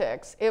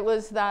politics. It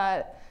was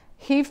that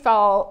he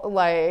felt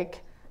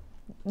like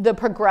the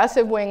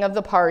progressive wing of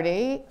the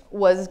party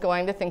was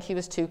going to think he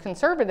was too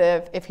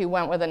conservative if he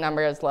went with a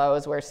number as low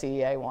as where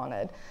CEA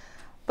wanted.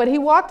 But he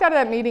walked out of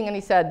that meeting and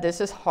he said, this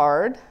is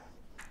hard.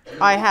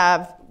 I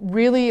have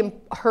really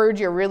heard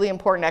your really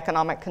important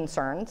economic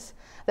concerns,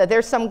 that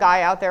there's some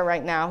guy out there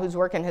right now who's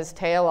working his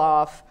tail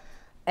off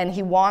and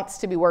he wants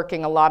to be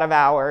working a lot of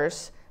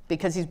hours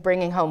because he's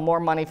bringing home more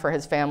money for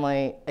his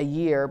family a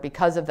year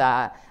because of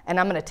that, and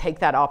I'm going to take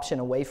that option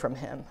away from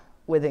him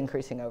with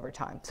increasing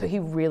overtime. So he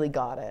really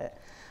got it.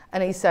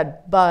 And he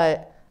said,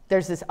 but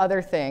there's this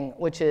other thing,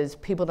 which is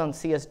people don't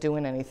see us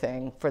doing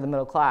anything for the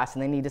middle class,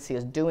 and they need to see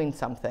us doing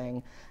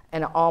something.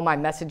 And all my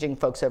messaging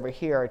folks over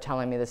here are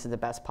telling me this is the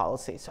best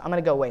policy. So I'm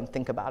going to go away and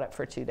think about it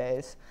for 2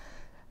 days.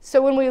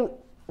 So when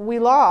we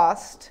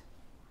lost,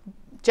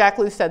 Jack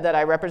Lew said that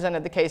I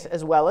represented the case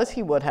as well as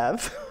he would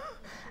have.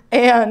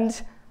 And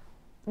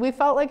we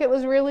felt like it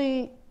was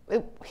really,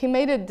 he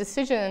made a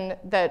decision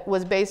that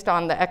was based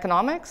on the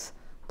economics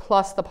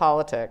plus the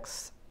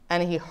politics,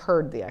 and he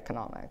heard the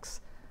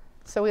economics.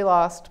 So we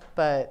lost,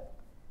 but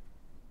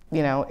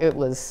it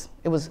was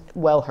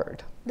well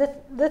heard.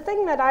 The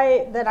thing that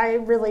I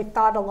really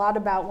thought a lot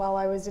about while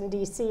I was in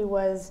DC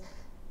was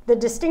the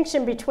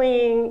distinction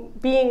between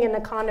being an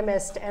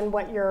economist and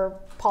what your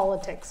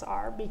politics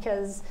are,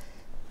 because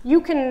you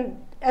can,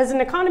 as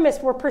an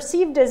economist, we're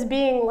perceived as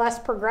being less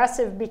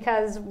progressive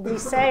because we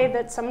say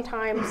that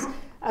sometimes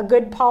a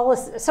good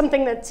policy,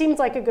 something that seems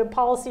like a good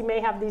policy may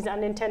have these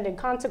unintended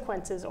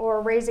consequences,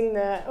 or raising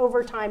the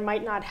overtime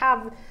might not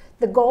have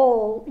the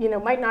goal,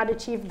 might not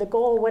achieve the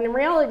goal, when in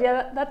reality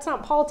that's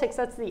not politics,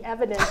 that's the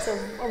evidence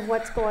of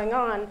what's going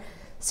on.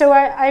 So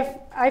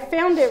I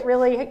found it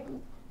really,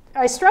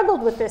 I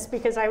struggled with this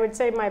because I would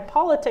say my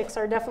politics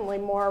are definitely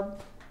more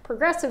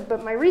progressive,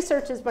 but my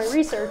research is my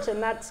research,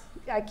 and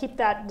I keep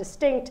that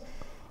distinct.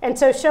 And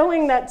so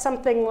showing that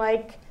something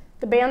like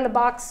the ban the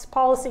box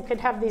policy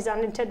could have these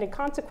unintended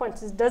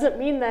consequences doesn't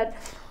mean that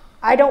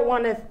I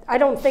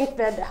don't think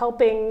that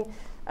helping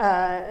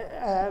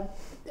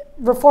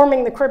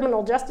reforming the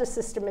criminal justice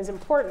system is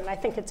important. I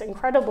think it's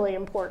incredibly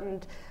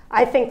important.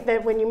 I think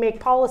that when you make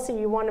policy,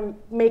 you want to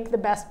make the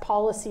best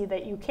policy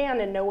that you can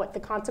and know what the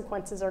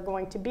consequences are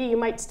going to be. You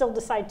might still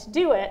decide to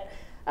do it.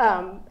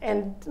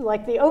 And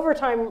like the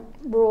overtime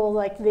rule,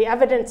 like the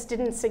evidence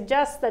didn't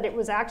suggest that it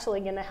was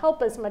actually going to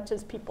help as much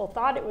as people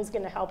thought it was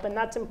going to help. And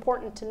that's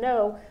important to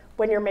know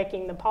when you're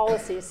making the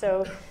policy.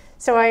 So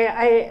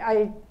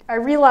I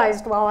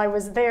realized while I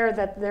was there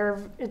that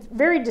it's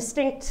very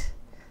distinct.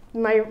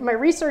 My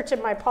research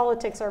and my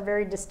politics are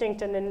very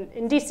distinct, and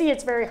in DC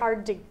it's very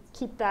hard to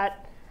keep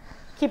that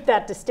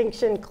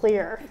distinction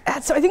clear.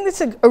 So I think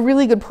that's a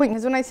really good point,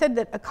 because when I said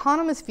that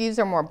economists' views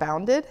are more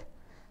bounded,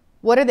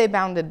 what are they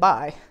bounded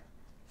by?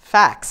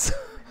 Facts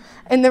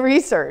and the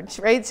research,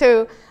 right?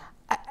 So,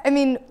 I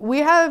mean, we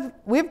have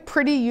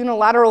pretty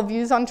unilateral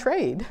views on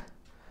trade.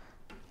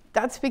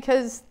 That's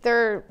because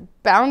they're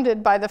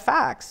bounded by the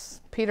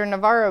facts. Peter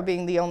Navarro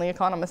being the only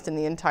economist in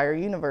the entire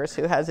universe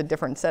who has a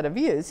different set of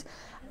views.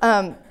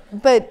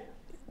 But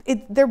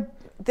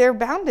they're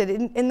bounded,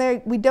 and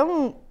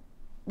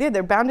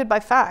they're bounded by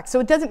facts. So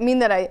it doesn't mean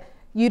that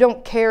you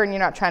don't care and you're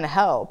not trying to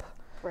help.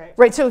 Right.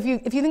 Right. So if you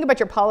think about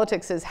your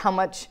politics as how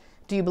much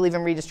do you believe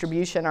in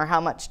redistribution or how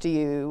much do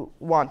you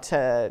want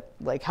to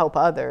like help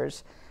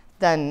others,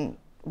 then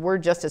we're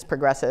just as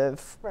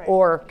progressive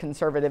or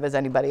conservative as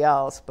anybody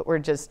else, but we're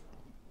just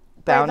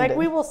bounded. Like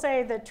we will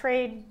say that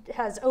trade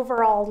has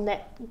overall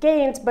net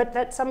gains, but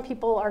that some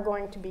people are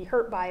going to be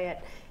hurt by it.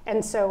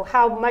 And so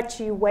how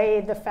much you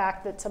weigh the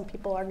fact that some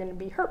people are going to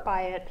be hurt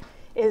by it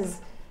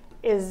is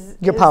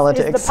the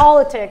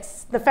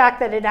politics. The fact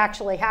that it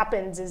actually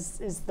happens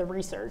is the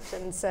research.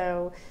 And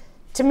so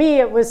to me,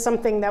 it was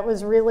something that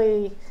was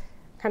really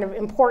kind of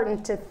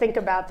important to think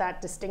about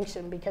that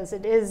distinction, because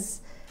it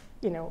is,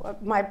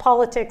 my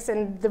politics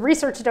and the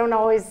research don't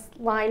always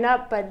line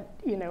up, but,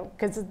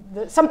 because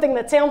something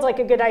that sounds like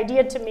a good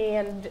idea to me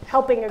and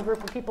helping a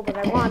group of people that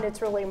I want, it's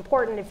really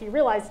important if you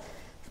realize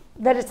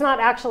that it's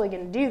not actually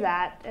going to do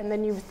that. And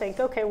then you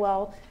think, okay,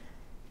 well,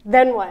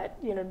 then what?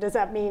 Does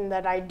that mean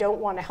that I don't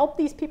want to help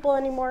these people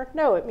anymore?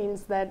 No, it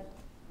means that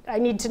I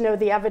need to know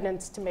the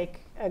evidence to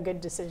make a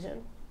good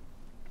decision.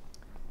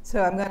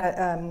 So I'm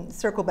going to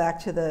circle back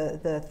to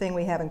the thing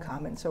we have in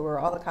common. So we're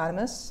all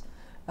economists,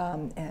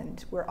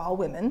 and we're all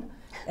women,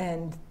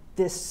 and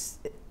this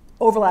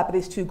overlap of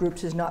these two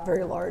groups is not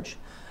very large.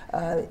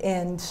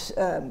 And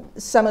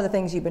some of the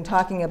things you've been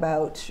talking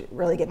about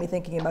really get me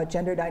thinking about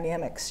gender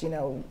dynamics,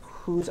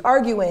 who's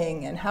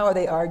arguing and how are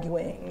they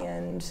arguing,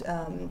 and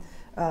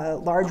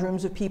large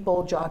rooms of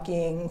people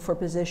jockeying for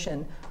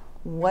position.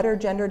 What are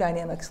gender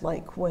dynamics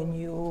like when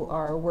you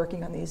are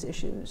working on these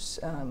issues,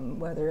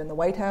 whether in the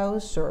White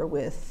House or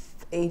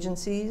with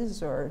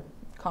agencies or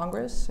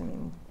Congress?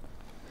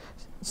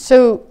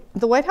 So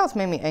the White House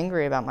made me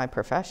angry about my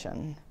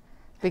profession,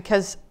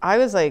 because I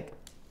was like,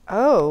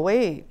 oh,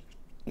 wait,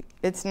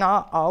 it's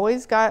not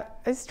always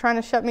it's trying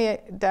to shut me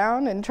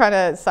down and trying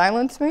to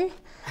silence me.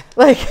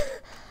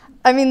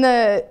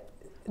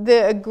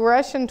 The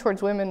aggression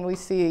towards women we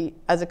see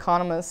as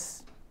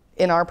economists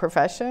in our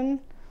profession,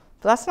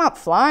 that's not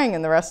flying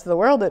in the rest of the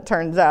world, it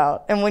turns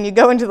out. And when you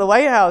go into the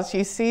White House,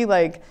 you see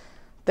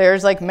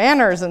there's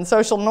manners and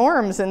social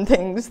norms and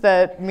things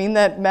that mean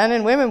that men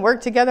and women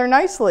work together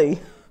nicely.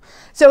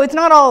 So it's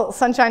not all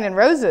sunshine and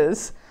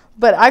roses,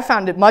 but I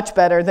found it much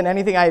better than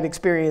anything I had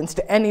experienced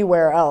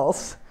anywhere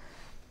else.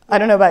 I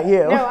don't know about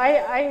you. No,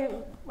 I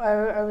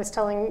was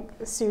telling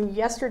Sue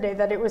yesterday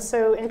that it was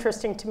so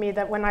interesting to me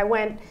that when I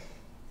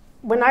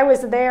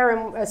was there,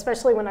 and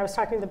especially when I was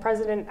talking to the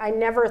president, I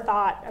never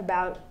thought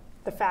about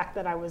the fact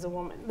that I was a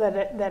woman,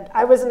 that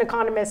I was an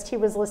economist, he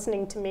was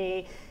listening to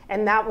me,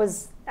 and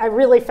I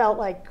really felt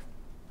like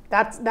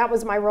that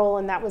was my role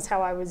and that was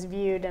how I was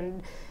viewed.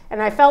 And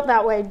I felt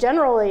that way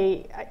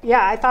generally.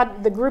 Yeah, I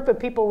thought the group of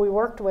people we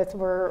worked with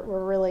were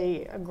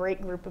really a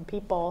great group of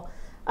people.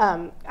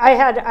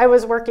 I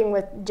was working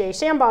with Jay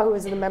Shambaugh, who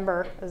was the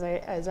member,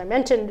 as I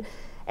mentioned,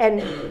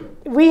 and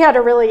we had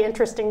a really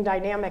interesting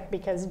dynamic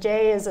because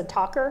Jay is a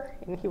talker,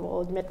 and he will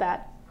admit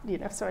that,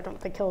 so I don't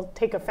think he'll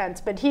take offense,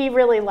 but he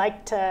really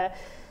liked to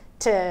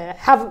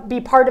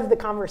be part of the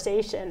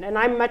conversation, and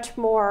I'm much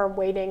more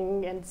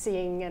waiting and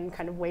seeing and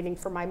kind of waiting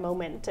for my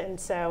moment. And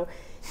so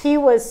he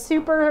was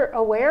super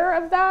aware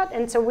of that,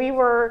 and so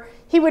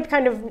he would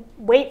kind of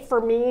wait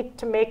for me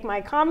to make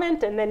my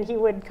comment, and then he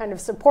would kind of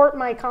support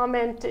my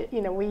comment.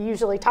 We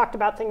usually talked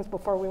about things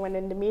before we went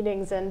into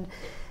meetings, and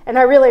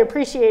I really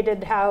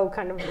appreciated how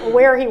kind of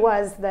aware he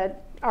was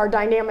that our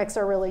dynamics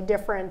are really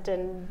different,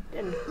 and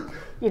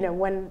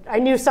when I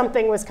knew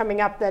something was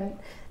coming up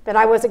that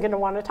I wasn't going to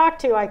want to talk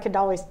to, I could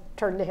always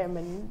turn to him,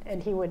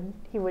 and he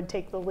would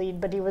take the lead.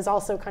 But he was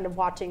also kind of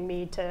watching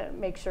me to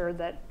make sure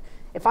that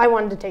if I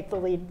wanted to take the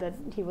lead, that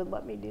he would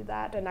let me do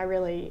that, and I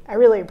really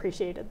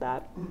appreciated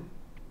that.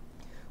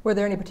 Were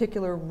there any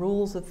particular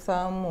rules of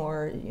thumb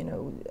or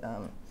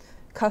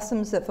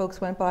customs that folks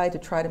went by to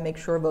try to make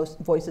sure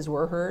voices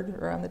were heard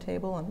around the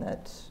table, and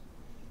that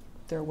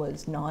there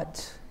was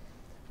not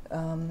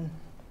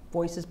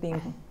voices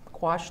being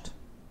quashed?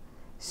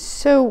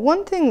 So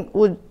one thing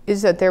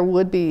is that there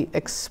would be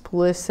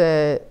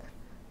explicit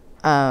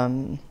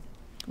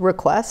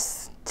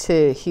requests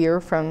to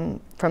hear from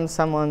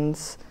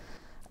someone's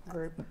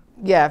group.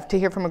 Yeah, to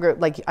hear from a group,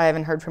 like, I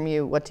haven't heard from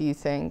you, what do you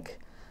think?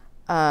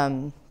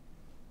 If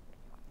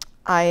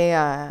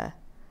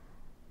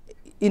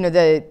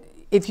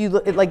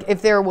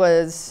there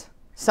was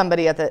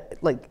somebody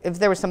if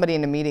there was somebody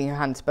in the meeting who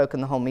hadn't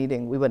spoken the whole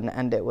meeting, we wouldn't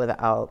end it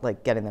without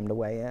getting them to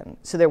weigh in.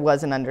 So there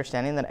was an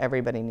understanding that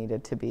everybody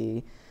needed to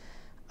be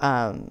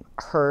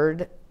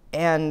heard.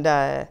 And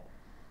I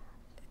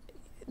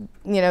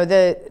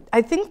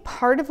think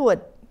part of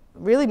what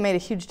really made a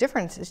huge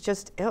difference is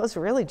just it was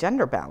really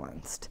gender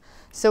balanced.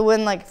 So when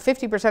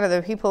 50% of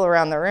the people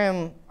around the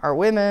room are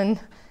women,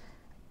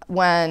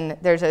 when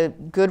there's a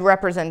good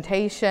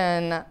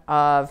representation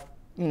of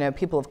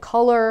people of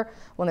color,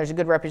 when there's a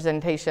good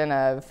representation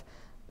of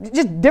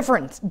just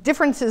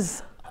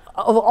differences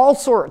of all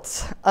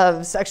sorts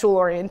of sexual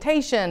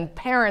orientation,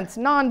 parents,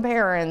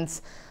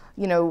 non-parents,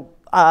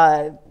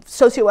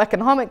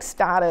 socioeconomic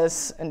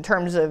status in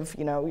terms of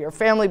your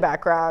family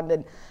background,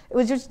 and it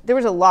was just there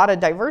was a lot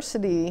of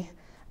diversity,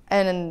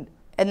 and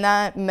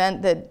that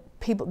meant that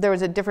there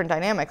was a different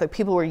dynamic.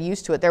 People were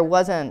used to it. There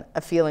wasn't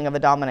a feeling of a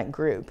dominant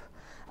group.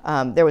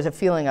 There was a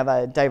feeling of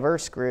a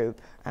diverse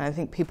group, and I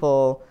think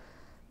people,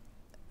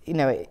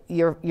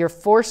 you're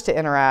forced to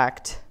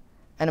interact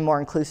in a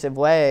more inclusive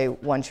way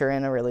once you're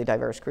in a really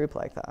diverse group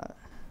like that.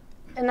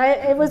 And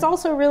it was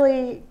also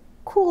really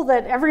cool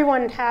that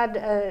everyone had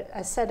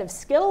a set of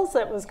skills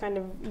that was kind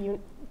of,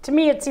 to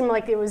me it seemed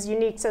like it was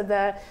unique. So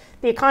the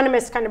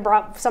economists kind of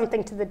brought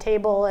something to the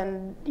table,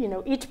 and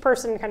each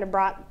person kind of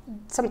brought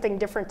something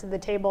different to the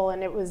table,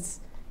 and it was,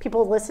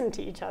 people listened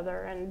to each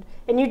other,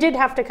 and you did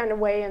have to kind of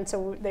weigh in.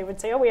 So they would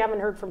say, oh, we haven't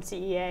heard from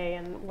CEA,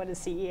 and what does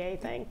CEA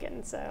think?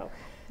 And so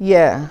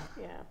yeah.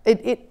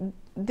 It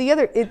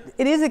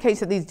is the case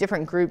that these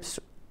different groups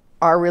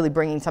are really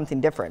bringing something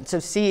different. So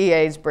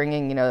CEA is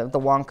bringing the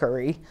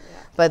wonkery,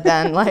 but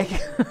then the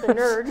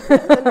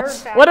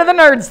nerd what do the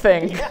nerds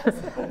think? Yes.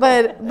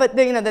 But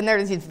then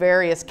there's these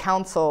various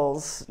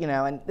councils,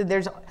 and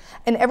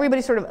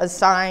everybody sort of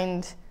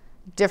assigned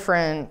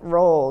different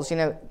roles.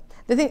 One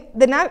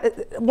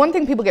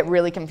thing people get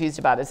really confused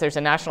about is there's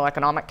a National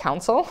Economic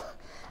Council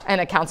and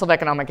a Council of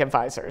Economic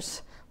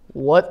Advisors.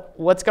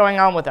 What's going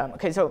on with them?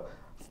 Okay, so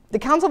the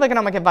Council of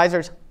Economic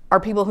Advisors are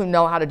people who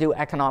know how to do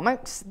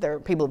economics. They're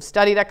people who've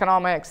studied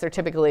economics. They're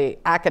typically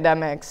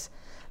academics.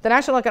 The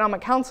National Economic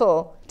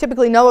Council,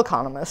 typically no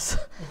economists.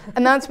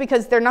 And that's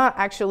because they're not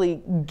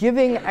actually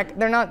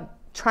they're not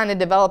trying to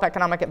develop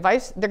economic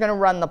advice. They're going to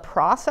run the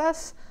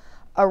process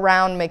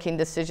around making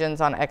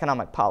decisions on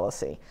economic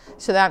policy.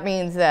 So that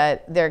means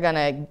that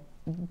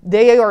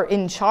they are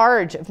in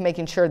charge of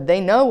making sure they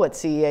know what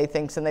CEA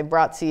thinks, and they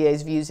brought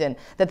CEA's views in,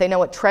 that they know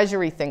what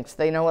Treasury thinks,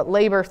 they know what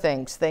labor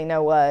thinks, they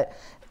know what,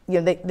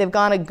 they've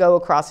got to go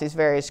across these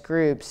various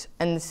groups.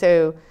 And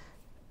so,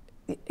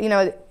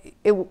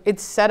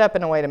 it's set up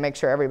in a way to make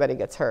sure everybody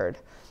gets heard.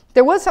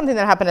 There was something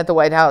that happened at the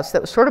White House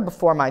that was sort of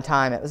before my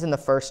time. It was in the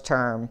first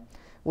term,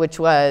 which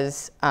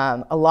was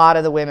a lot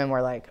of the women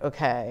were like,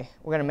 okay,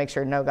 we're going to make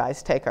sure no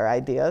guys take our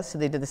ideas. So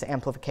they did this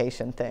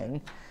amplification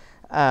thing.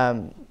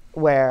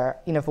 Where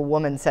if a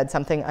woman said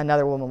something,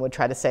 another woman would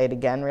try to say it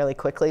again really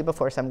quickly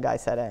before some guy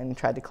said it and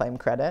tried to claim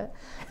credit.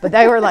 But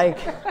they were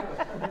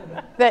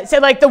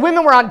the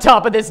women were on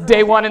top of this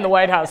day one in the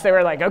White House. They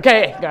were like,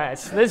 okay,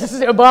 guys, this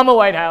is Obama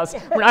White House.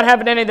 We're not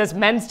having any of this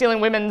men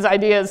stealing women's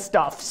ideas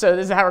stuff. So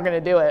this is how we're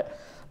going to do it.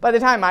 By the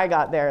time I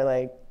got there,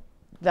 you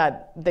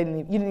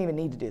didn't even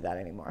need to do that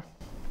anymore.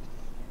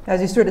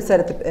 As you sort of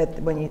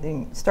said when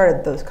you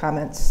started those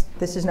comments,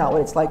 this is not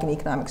what it's like in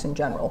economics in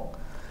general.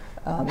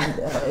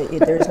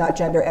 There's not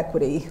gender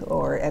equity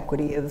or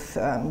equity of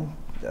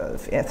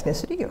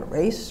ethnicity or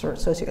race or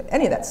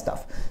any of that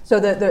stuff.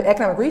 So the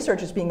economic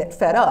research is being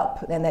fed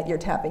up and that you're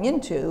tapping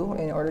into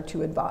in order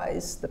to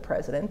advise the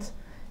president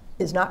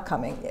is not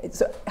coming.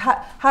 So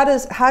how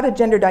do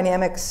gender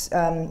dynamics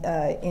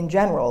in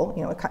general,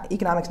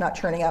 economics not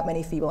churning out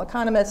many female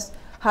economists,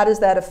 how does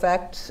that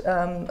affect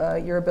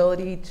your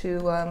ability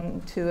to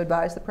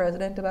advise the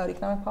president about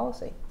economic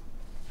policy?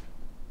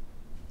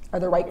 Are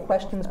the right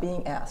questions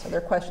being asked? Are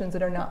there questions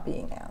that are not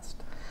being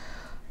asked?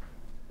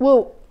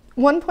 Well,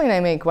 one point I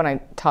make when I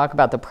talk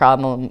about the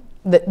problem,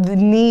 the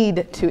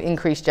need to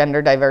increase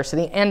gender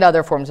diversity and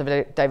other forms of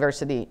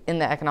diversity in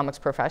the economics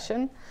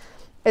profession,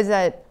 is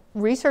that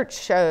research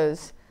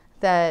shows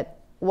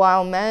that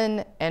while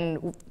male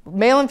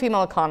and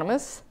female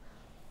economists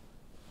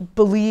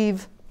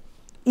believe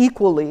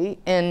equally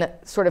in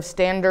sort of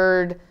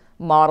standard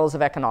models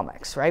of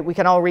economics, right? We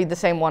can all read the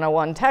same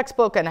 101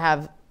 textbook and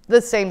have the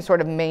same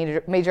sort of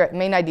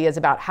main ideas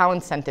about how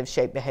incentives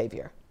shape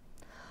behavior.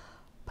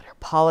 But our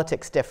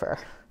politics differ.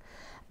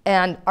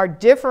 And our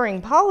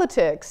differing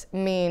politics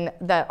mean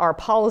that our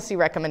policy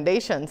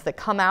recommendations that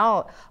come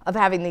out of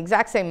having the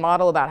exact same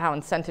model about how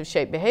incentives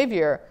shape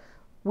behavior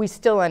we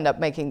still end up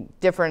making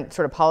different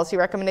sort of policy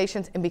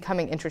recommendations and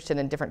becoming interested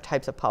in different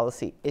types of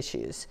policy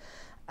issues.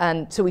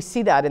 And so we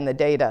see that in the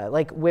data.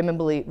 Like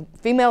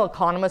female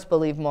economists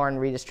believe more in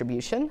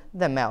redistribution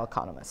than male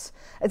economists.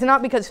 It's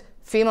not because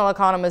female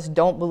economists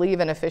don't believe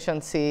in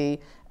efficiency,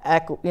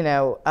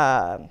 the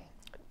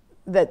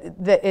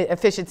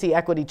efficiency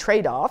equity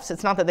trade-offs.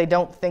 It's not that they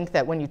don't think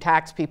that when you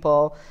tax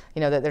people,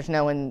 that there's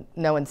no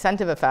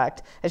incentive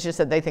effect. It's just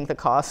that they think the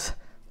costs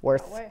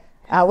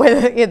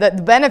outweigh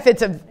the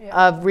benefits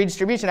of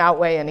redistribution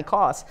outweigh any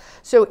costs.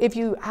 So if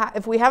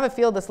we have a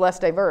field that's less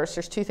diverse,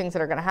 there's two things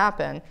that are going to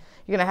happen.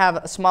 You're going to have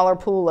a smaller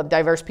pool of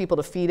diverse people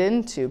to feed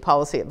into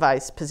policy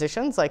advice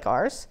positions like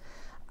ours.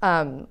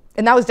 And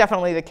that was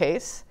definitely the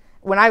case.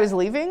 When I was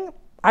leaving,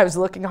 I was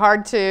looking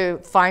hard to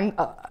find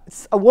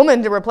a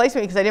woman to replace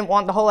me because I didn't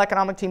want the whole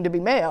economic team to be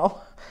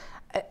male.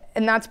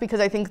 And that's because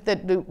I think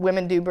that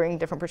women do bring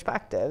different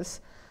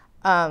perspectives.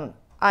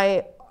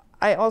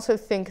 I also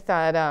think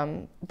that,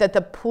 that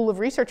the pool of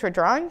research we're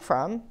drawing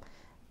from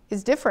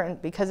is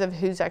different because of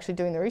who's actually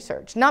doing the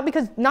research. Not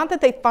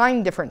that they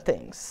find different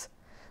things,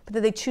 but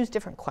that they choose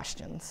different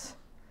questions.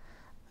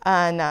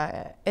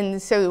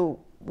 And so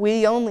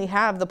we only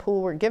have the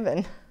pool we're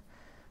given.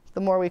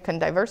 The more we can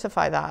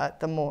diversify that,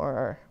 the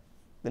more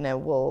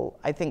we'll,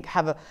 I think,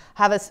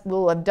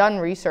 we'll have done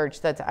research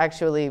that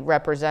actually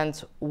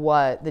represents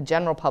what the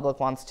general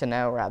public wants to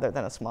know rather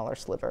than a smaller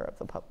sliver of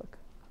the public.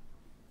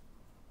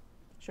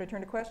 Should I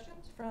turn to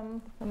questions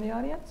from the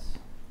audience?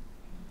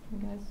 You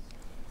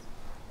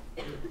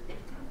guys?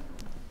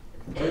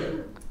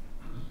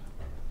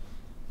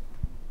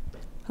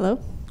 Hello,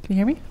 can you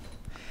hear me?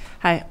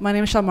 Hi, my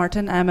name is Sean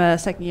Martin. I'm a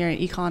second year in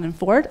Econ and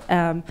Ford.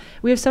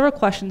 We have several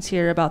questions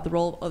here about the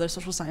role of other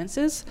social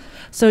sciences.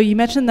 So you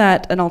mentioned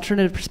that an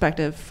alternative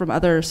perspective from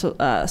other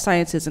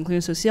sciences,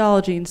 including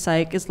sociology and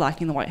psych, is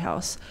lacking in the White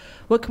House.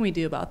 What can we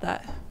do about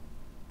that?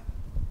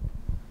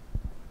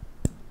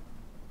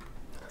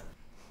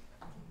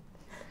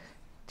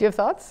 Do you have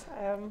thoughts?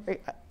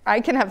 I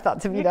can have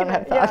thoughts if you don't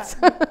have thoughts.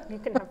 Yeah, you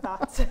can have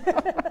thoughts.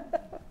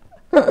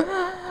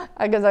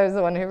 I guess I was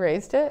the one who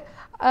raised it.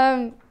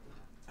 I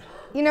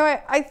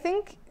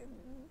think,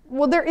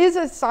 well, there is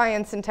a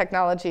science and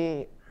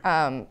technology,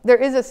 there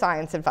is a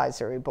science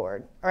advisory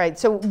board, all right?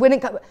 So when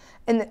it comes,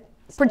 and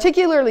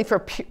particularly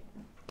for,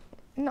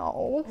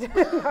 no.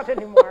 Not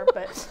anymore,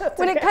 but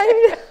when okay.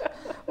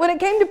 it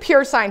came to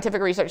pure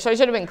scientific research, so I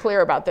should have been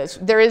clear about this.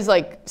 There is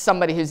like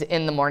somebody who's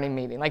in the morning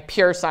meeting, like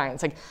pure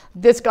science. Like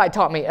this guy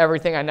taught me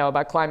everything I know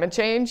about climate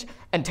change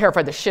and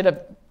terrified the shit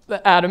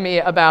out of me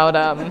about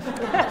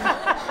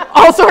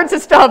all sorts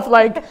of stuff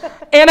like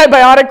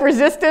antibiotic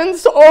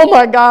resistance. Oh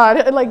my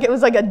God, like it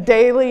was like a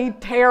daily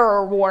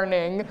terror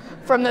warning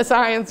from the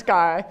science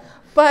guy.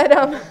 But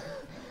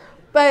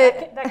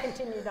that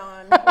continued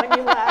on when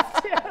you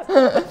left.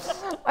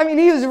 Yes. I mean,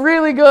 he was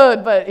really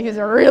good, but he's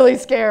really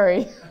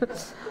scary.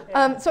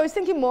 Yeah. So I was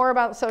thinking more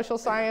about social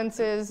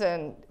sciences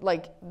and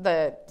like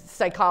the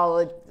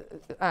psychology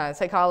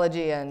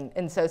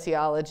and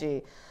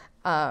sociology,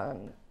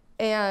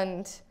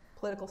 and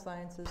political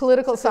sciences.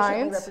 Political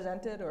science.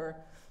 Represented, or?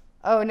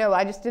 Oh no,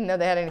 I just didn't know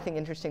they had anything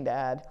interesting to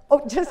add.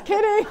 Oh, just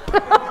kidding.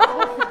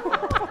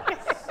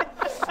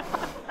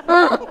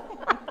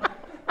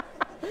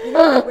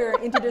 We're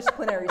an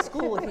interdisciplinary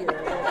school here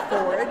at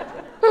Ford.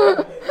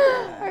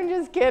 I'm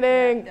just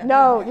kidding. Yeah.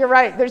 No, you're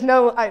right. There's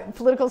no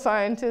political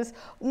scientists.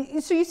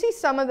 So you see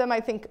some of them, I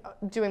think,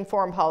 doing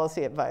foreign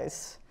policy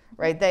advice,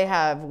 right? They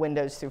have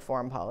windows through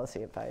foreign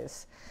policy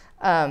advice.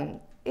 I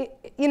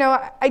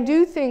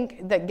do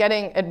think that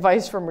getting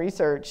advice from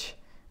research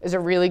is a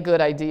really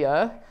good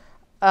idea.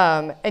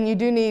 And you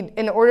do need,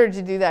 in order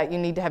to do that, you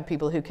need to have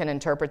people who can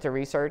interpret the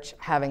research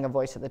having a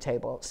voice at the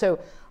table. So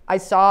I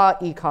saw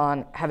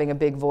econ having a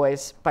big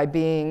voice by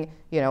being,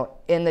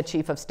 in the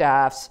chief of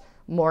staff's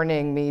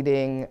morning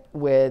meeting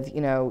with,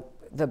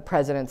 the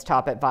president's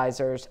top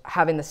advisors,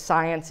 having the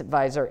science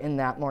advisor in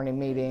that morning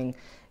meeting.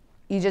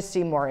 You just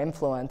see more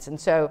influence. And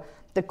so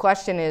the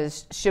question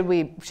is, should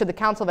the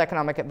Council of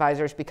Economic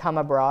Advisors become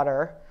a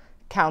broader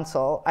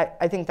council?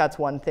 I think that's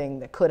one thing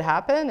that could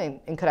happen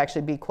and could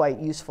actually be quite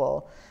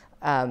useful.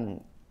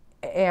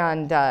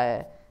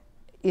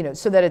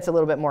 So that it's a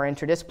little bit more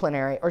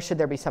interdisciplinary, or should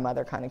there be some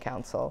other kind of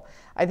council?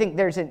 I think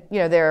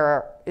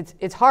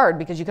it's hard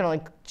because you can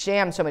only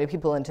jam so many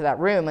people into that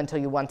room until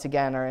you once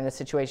again are in a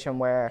situation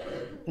where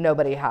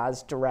nobody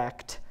has a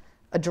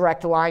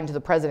direct line to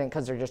the president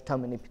because there are just too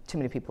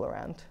many people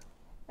around.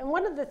 And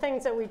one of the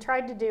things that we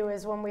tried to do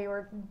is when we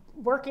were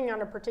working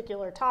on a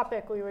particular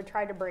topic, we would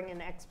try to bring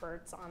in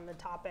experts on the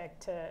topic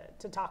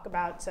to talk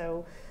about.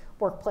 So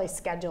workplace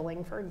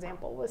scheduling, for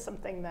example, was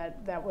something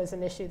that was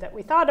an issue that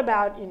we thought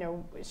about.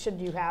 Should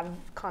you have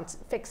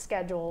fixed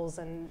schedules,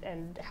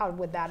 and how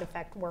would that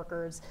affect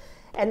workers?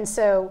 And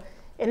so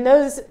in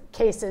those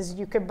cases,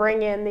 you could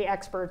bring in the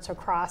experts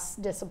across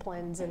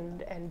disciplines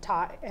and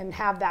talk and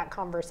have that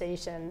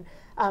conversation.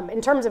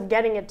 In terms of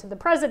getting it to the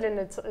president,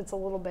 it's a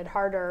little bit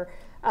harder.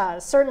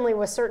 Certainly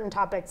with certain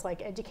topics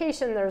like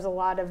education, there's a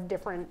lot of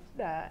different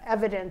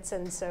evidence,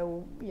 and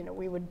so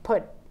we would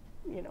put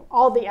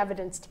all the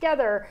evidence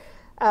together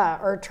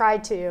or try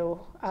to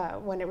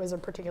when it was a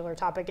particular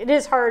topic. It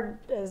is hard,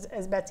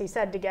 as Betsey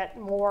said, to get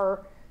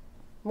more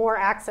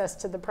access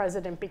to the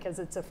president because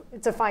it's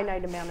a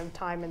finite amount of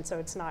time, and so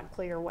it's not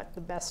clear what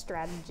the best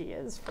strategy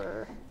is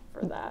for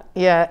that.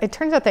 Yeah, it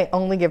turns out they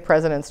only give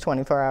presidents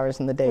 24 hours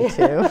in the day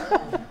too.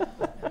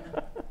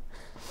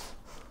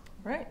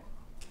 Right.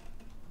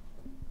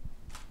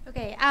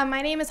 Okay,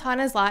 my name is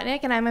Hannah Zlotnick,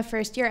 and I'm a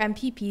first-year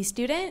MPP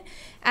student.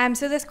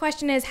 So this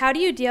question is, how do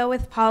you deal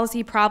with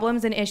policy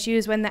problems and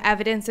issues when the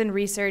evidence and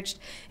research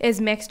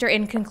is mixed or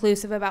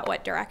inconclusive about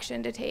what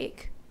direction to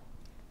take?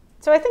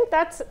 So I think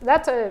that's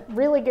a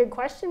really good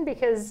question,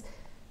 because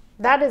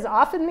that is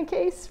often the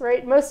case,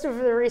 right? Most of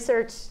the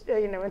research,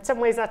 in some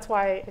ways that's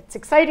why it's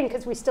exciting,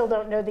 because we still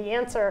don't know the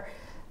answer.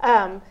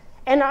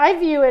 And I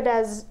view it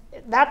as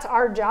that's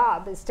our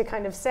job, is to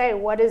kind of say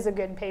what is a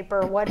good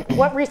paper,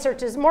 what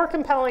research is more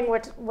compelling,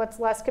 what's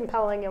less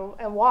compelling,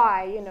 and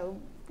why.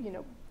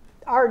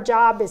 Our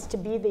job is to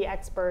be the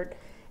expert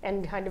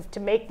and kind of to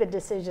make the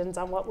decisions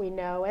on what we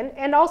know,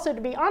 and also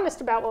to be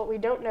honest about what we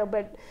don't know.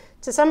 But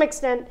to some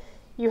extent,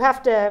 you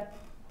have to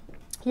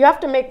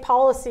make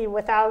policy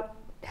without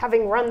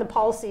having run the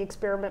policy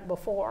experiment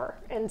before.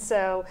 And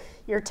so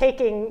you're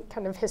taking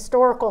kind of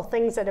historical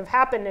things that have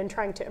happened and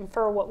trying to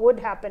infer what would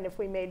happen if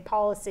we made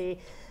policy.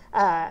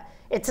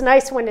 It's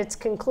nice when it's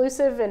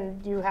conclusive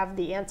and you have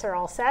the answer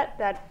all set.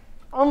 That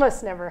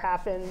almost never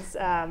happens.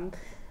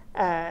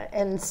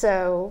 And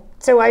so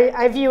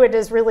I view it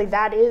as really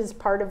that is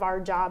part of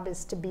our job,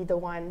 is to be the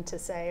one to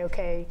say,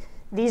 okay,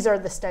 these are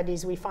the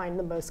studies we find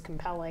the most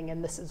compelling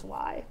and this is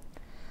why.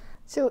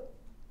 So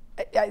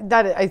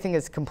that I think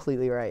is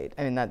completely right.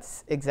 I mean,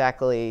 that's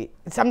exactly,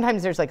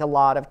 sometimes there's like a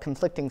lot of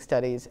conflicting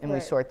studies and we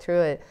sort through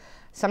it.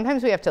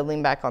 Sometimes we have to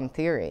lean back on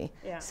theory.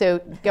 Yeah. So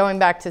going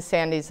back to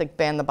Sandy's like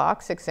ban the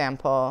box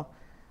example,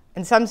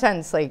 in some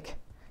sense, like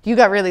you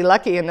got really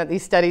lucky in that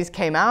these studies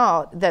came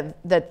out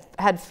that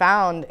had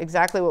found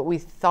exactly what we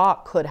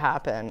thought could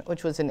happen,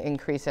 which was an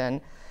increase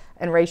in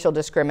racial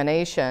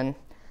discrimination.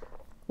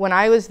 When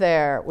I was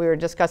there, we were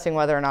discussing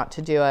whether or not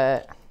to do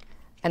it.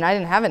 And I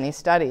didn't have any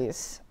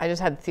studies. I just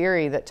had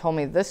theory that told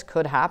me this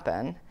could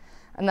happen.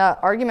 And the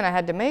argument I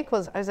had to make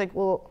was, I was like,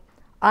 well,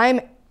 I'm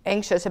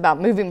anxious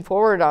about moving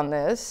forward on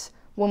this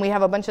when we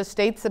have a bunch of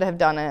states that have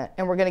done it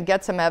and we're gonna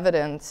get some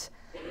evidence.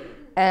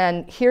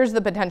 And here's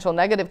the potential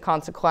negative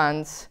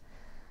consequence.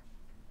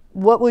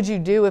 What would you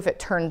do if it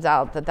turns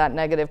out that that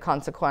negative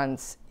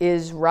consequence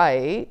is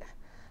right?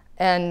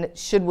 And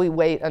should we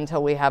wait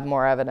until we have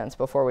more evidence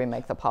before we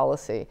make the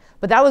policy?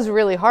 But that was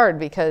really hard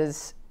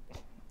because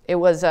it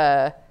was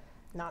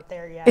not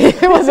there yet.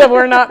 It was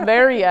we're not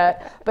there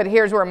yet, but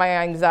here's where my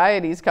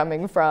anxiety is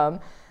coming from.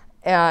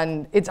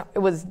 And it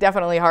was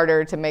definitely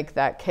harder to make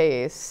that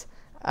case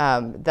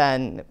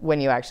than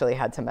when you actually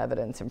had some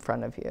evidence in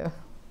front of you.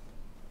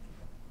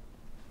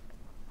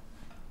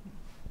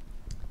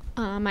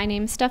 My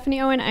name's Stephanie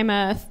Owen. I'm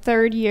a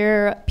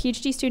third-year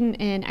PhD student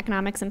in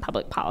economics and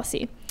public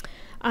policy.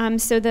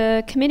 So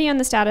the Committee on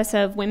the Status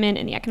of Women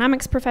in the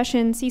Economics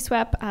Profession,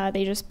 CSWEP,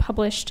 they just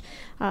published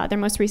their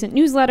most recent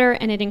newsletter,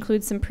 and it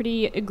includes some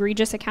pretty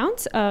egregious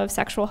accounts of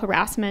sexual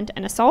harassment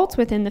and assaults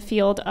within the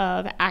field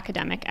of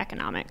academic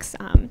economics.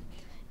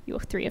 You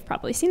three have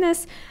probably seen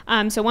this.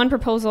 So one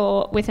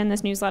proposal within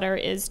this newsletter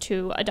is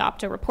to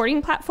adopt a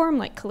reporting platform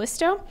like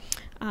Callisto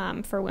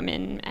for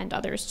women and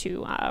others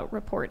to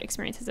report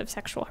experiences of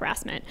sexual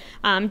harassment.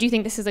 Do you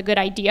think this is a good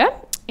idea?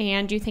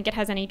 And do you think it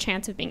has any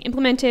chance of being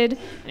implemented?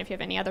 And if you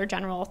have any other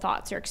general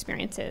thoughts or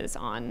experiences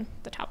on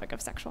the topic of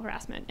sexual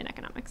harassment in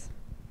economics.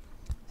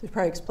 So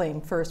probably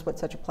explain first what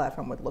such a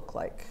platform would look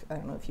like. I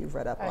don't know if you've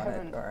read up on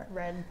it. Or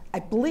read. I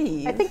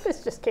believe. I think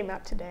this just came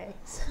out today.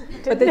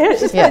 But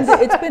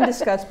it's been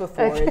discussed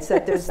before. Okay. It's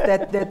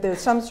that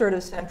there's some sort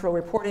of central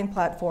reporting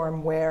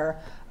platform where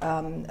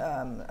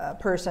a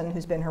person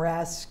who's been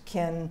harassed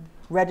can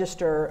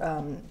register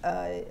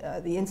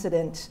the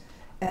incident,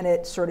 and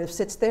it sort of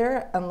sits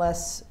there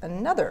unless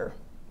another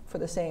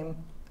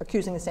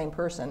accusing the same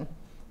person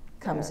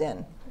comes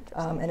in.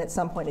 And at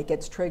some point it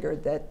gets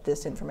triggered that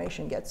this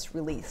information gets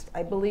released.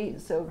 I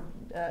believe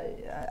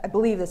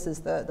this is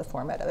the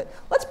format of it.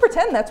 Let's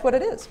pretend that's what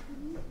it is.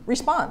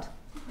 Respond.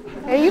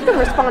 Yeah, you can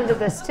respond to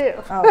this too.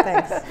 Oh,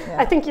 thanks. Yeah.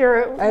 I think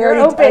you're I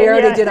open. I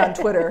already did on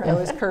Twitter. I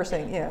was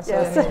cursing. Yeah. So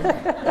yes.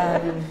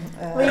 I mean,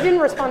 well, you didn't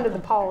respond to the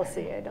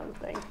policy, I don't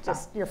think.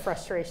 Just your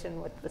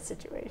frustration with the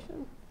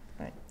situation.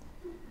 Right.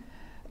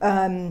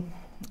 I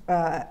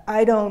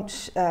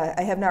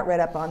have not read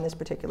up on this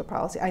particular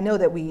policy. I know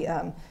that we.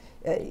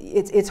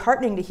 It's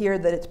heartening to hear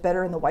that it's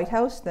better in the White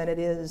House than it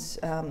is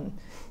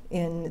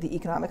in the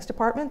economics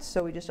department,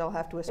 so we just all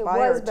have to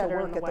aspire to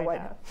work at the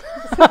White House.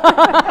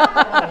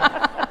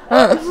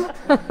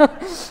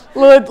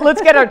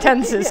 Let's get our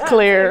tenses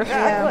clear.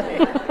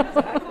 Exactly.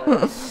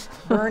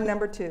 Burn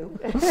number too.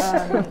 In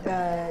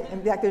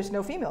fact, there's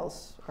no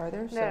females, are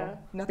there? So No.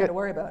 nothing to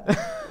worry about.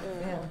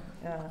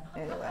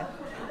 Anyway.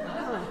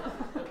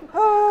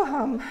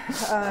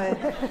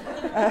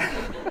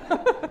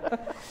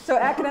 So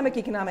academic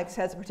economics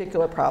has a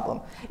particular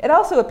problem. It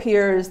also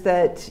appears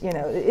that,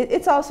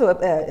 it's also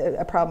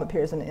a problem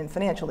appears in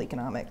financial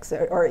economics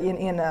or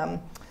in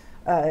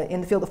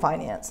the field of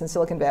finance in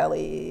Silicon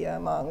Valley,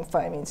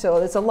 so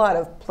there's a lot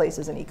of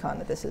places in econ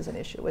that this is an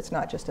issue. It's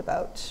not just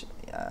about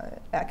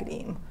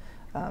academe.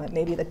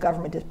 Maybe the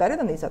government is better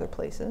than these other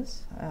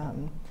places.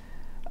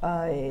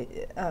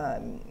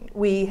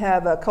 We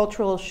have a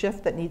cultural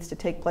shift that needs to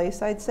take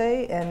place, I'd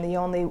say,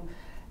 and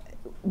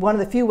one of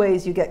the few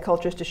ways you get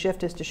cultures to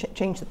shift is to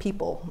change the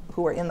people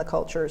who are in the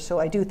culture. So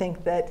I do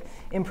think that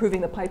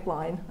improving the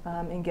pipeline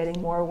and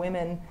getting more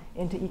women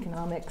into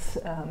economics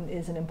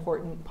is an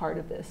important part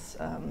of this.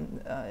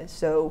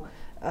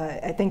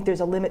 I think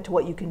there's a limit to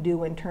what you can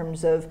do in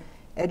terms of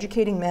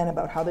educating men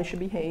about how they should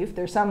behave.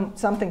 There's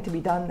something to be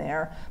done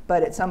there,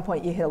 but at some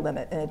point you hit a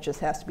limit, and it just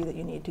has to be that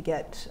you need to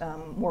get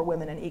more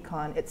women in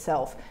econ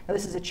itself. Now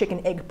this is a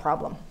chicken-egg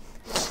problem.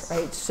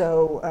 Right,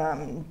 so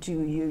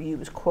do you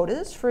use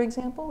quotas, for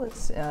example?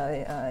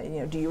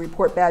 Do you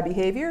report bad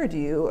behavior? Do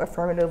you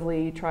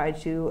affirmatively try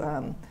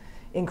to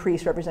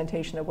increase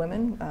representation of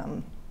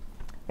women?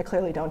 I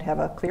clearly don't have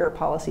a clear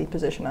policy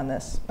position on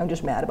this. I'm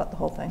just mad about the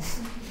whole thing.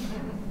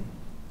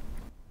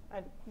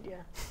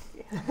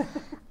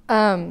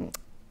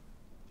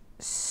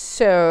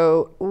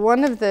 So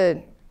one of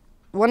the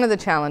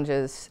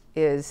challenges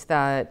is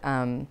that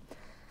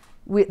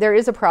there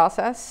is a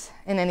process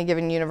in any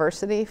given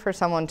university for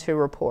someone to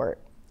report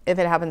if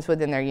it happens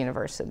within their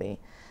university.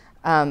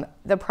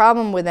 The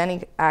problem with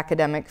any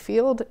academic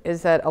field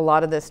is that a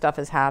lot of this stuff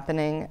is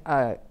happening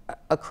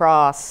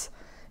across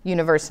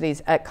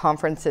universities at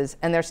conferences,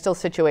 and there's still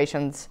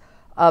situations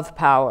of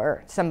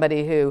power.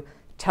 Somebody who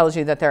tells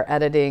you that they're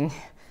editing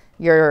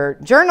your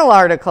journal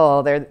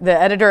article, they're the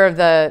editor of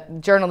the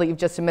journal that you've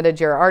just submitted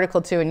your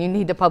article to, and you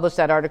need to publish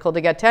that article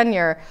to get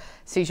tenure,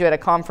 sees you at a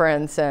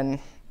conference and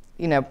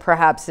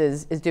perhaps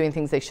is doing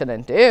things they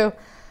shouldn't do.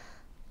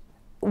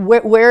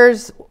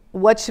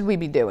 What should we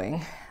be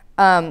doing?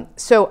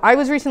 So I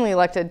was recently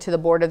elected to the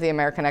board of the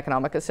American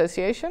Economic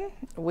Association.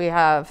 We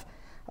have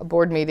a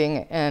board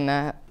meeting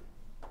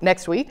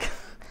next week.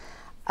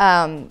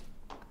 There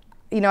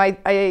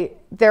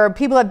are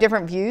people who have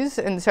different views,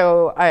 and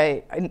so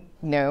I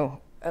know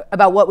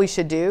about what we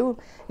should do.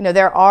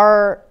 There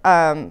are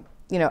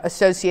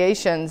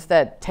associations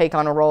that take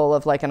on a role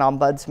of like an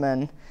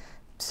ombudsman,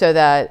 so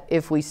that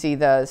if we see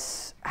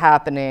this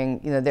happening,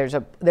 there's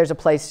a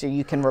place where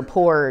you can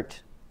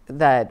report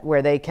that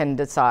where they can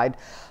decide.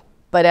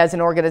 But as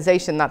an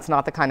organization, that's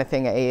not the kind of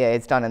thing AEA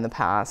has done in the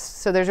past.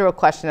 So there's a real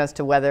question as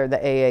to whether the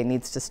AEA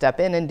needs to step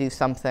in and do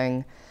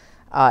something.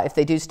 If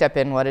they do step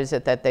in, what is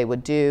it that they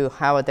would do?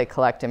 How would they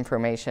collect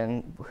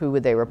information? Who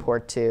would they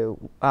report to?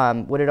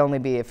 Would it only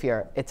be if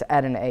it's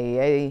at an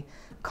AEA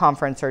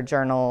conference or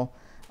journal?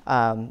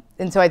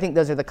 And so I think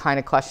those are the kind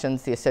of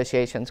questions the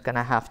association's going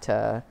to have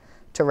to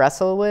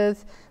wrestle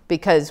with,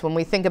 because when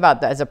we think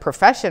about that as a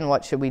profession,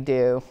 what should we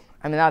do?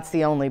 I mean, that's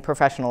the only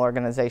professional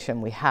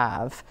organization we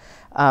have.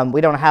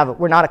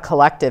 We're not a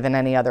collective in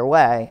any other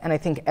way. And I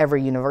think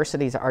every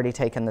university's already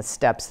taken the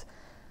steps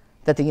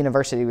that the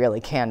university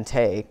really can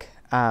take.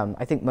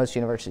 I think most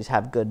universities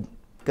have good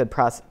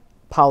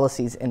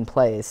policies in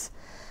place.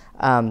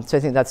 So I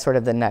think that's sort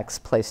of the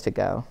next place to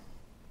go.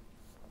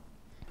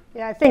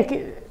 Yeah, I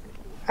think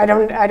I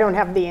don't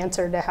have the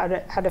answer to how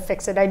to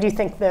fix it. I do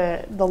think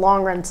the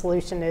long run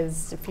solution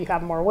is if you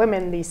have more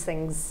women, these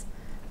things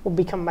will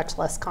become much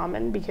less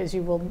common, because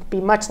you will be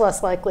much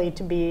less likely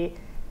to be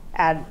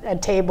at a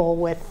table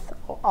with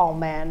all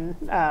men.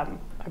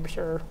 I'm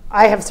sure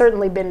I have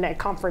certainly been at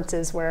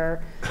conferences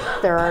where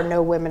there are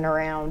no women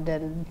around,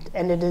 and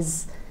it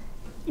is,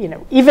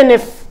 even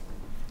if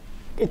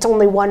it's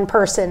only one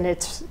person,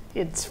 it's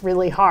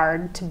really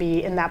hard to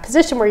be in that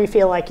position where you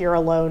feel like you're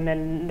alone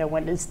and no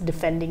one is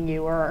defending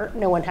you or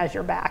no one has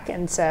your back.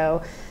 And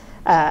so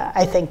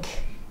I think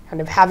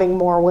kind of having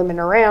more women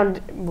around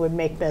would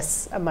make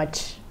this a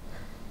much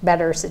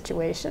better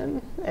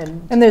situation.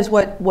 And there's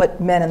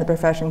what men in the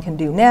profession can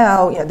do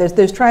now.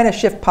 There's trying to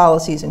shift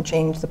policies and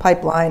change the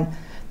pipeline.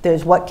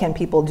 There's what can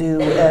people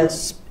do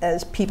as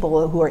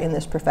people who are in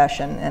this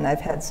profession. And I've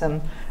had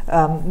some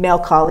male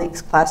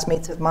colleagues,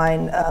 classmates of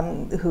mine,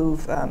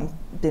 who've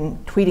been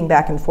tweeting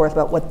back and forth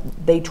about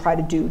what they try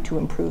to do to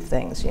improve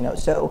things.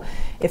 So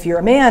if you're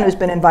a man who's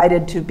been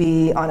invited to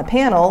be on a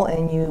panel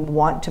and you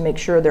want to make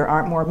sure there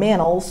aren't more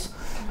manels,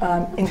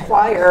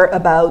 inquire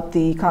about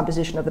the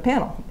composition of the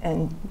panel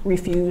and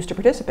refuse to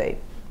participate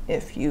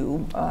if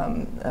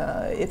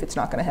it's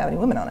not going to have any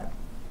women on it.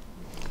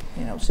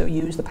 So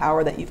use the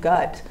power that you've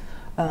got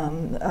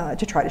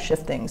to try to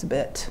shift things a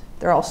bit.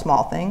 They're all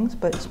small things,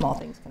 but small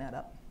things can add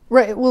up.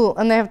 Right. Well,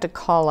 and they have to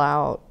call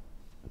out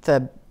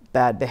the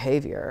bad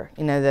behavior.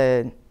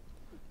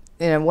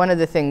 One of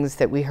the things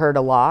that we heard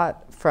a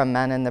lot from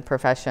men in the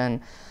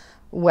profession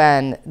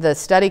when the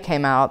study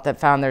came out that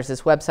found there's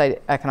this website,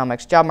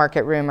 Economics Job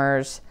Market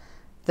Rumors,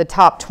 the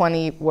top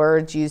 20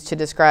 words used to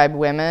describe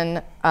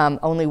women,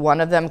 only one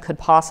of them could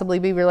possibly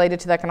be related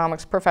to the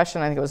economics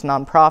profession. I think it was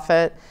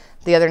nonprofit.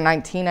 The other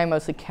 19 I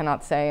mostly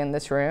cannot say in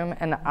this room,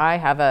 and I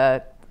have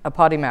a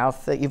potty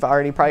mouth that you've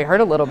already probably heard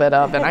a little bit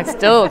of, and I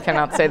still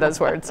cannot say those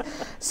words.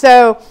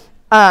 So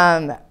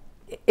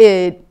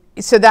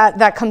so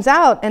that comes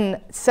out,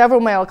 and several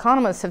male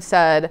economists have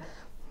said,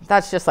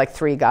 that's just like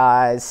 3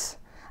 guys.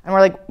 And we're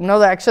like,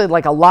 no, actually,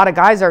 like a lot of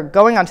guys are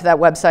going onto that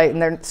website,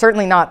 and they're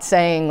certainly not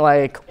saying,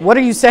 like, what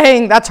are you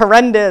saying? That's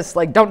horrendous.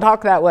 Like, don't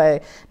talk that way.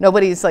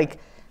 Nobody's like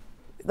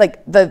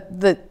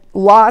the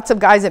lots of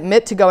guys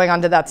admit to going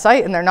onto that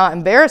site, and they're not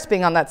embarrassed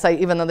being on that site,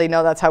 even though they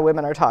know that's how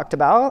women are talked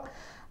about.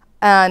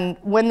 And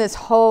when this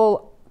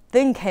whole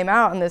thing came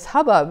out in this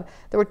hubbub,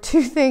 there were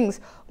 2 things.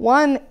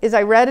 One is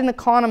I read an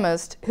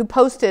economist who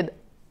posted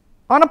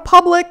on a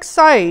public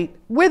site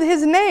with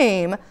his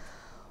name,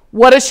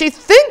 what does she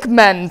think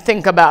men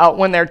think about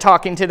when they're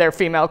talking to their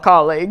female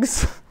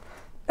colleagues?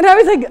 And I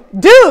was like,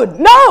 dude,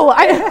 no.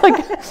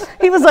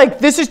 He was like,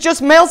 this is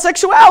just male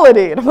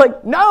sexuality. And I'm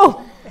like,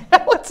 no,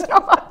 it's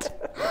not.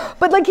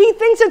 But like, he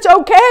thinks it's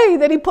okay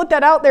that he put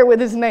that out there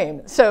with his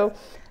name. So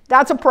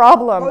that's a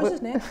problem. What was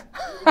his name? He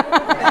put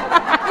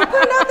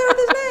it out there with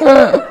his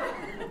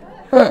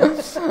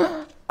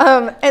name.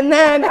 And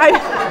then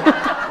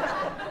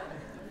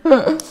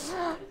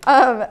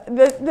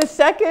the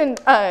second,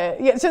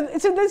 so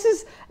this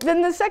is,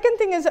 then the second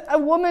thing is a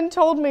woman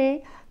told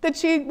me that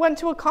she went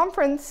to a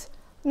conference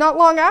not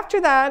long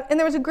after that, and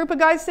there was a group of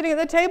guys sitting at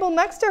the table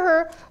next to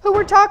her who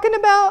were talking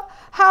about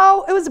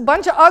how it was a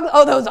bunch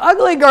of those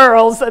ugly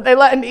girls that they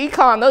let in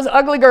econ. Those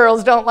ugly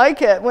girls don't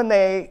like it when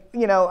they,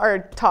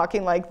 are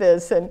talking like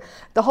this. And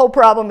the whole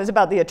problem is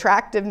about the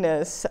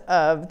attractiveness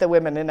of the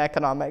women in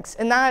economics.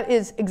 And that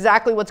is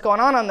exactly what's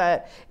going on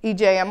that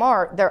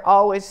EJMR. They're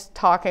always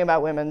talking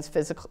about women's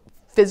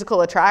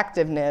physical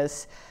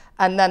attractiveness.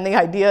 And then the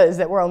idea is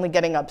that we're only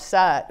getting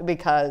upset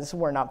because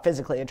we're not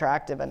physically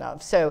attractive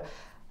enough. So,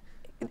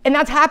 and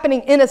that's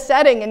happening in a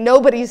setting, and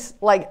nobody's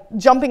like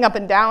jumping up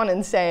and down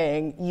and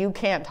saying, you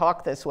can't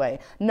talk this way.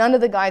 None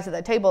of the guys at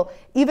that table,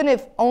 even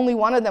if only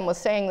one of them was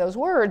saying those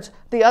words,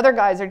 the other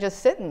guys are just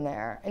sitting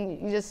there, and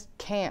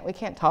we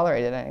can't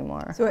tolerate it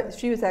anymore. So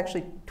she was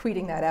actually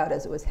tweeting that out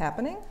as it was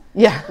happening?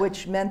 Yeah.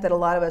 Which meant that a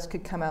lot of us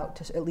could come out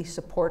to at least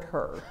support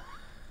her,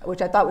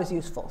 which I thought was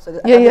useful. So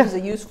yeah, this was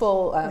a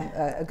useful,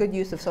 a good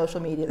use of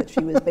social media, that she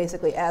was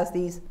basically, as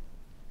these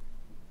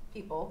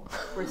people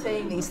were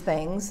saying these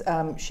things,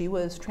 she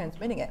was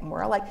transmitting it, and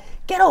we're all like,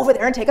 get over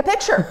there and take a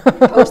picture.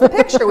 Post the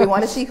picture. We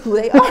want to see who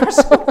they are.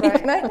 So we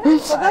can Well,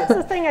 that's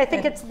the thing. I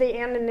think it's the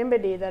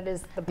anonymity that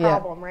is the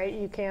problem, right?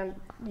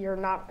 You're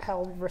not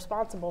held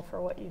responsible for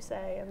what you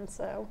say, and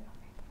so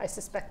I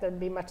suspect there'd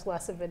be much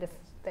less of it if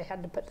they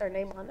had to put their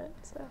name on it.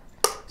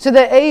 So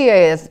the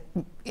AEA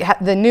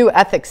the new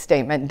ethics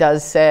statement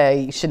does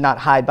say you should not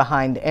hide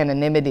behind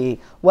anonymity,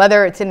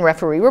 whether it's in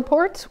referee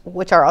reports,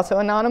 which are also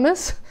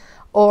anonymous,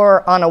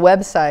 or on a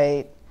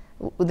website.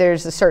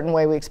 There's a certain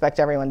way we expect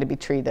everyone to be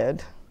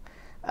treated,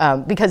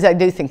 because I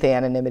do think the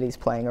anonymity is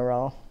playing a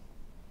role.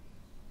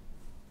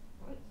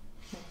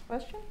 Next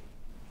question.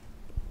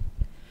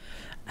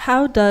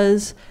 How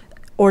does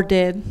or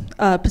did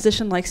a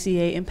position like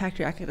CA impact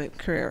your academic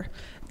career?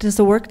 Does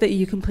the work that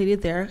you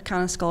completed there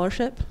count as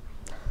scholarship?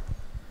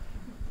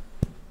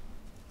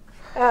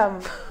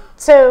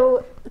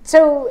 So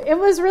it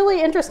was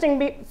really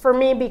interesting for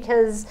me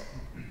because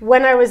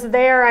when I was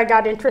there, I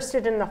got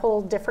interested in a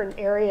whole different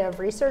area of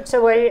research.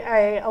 So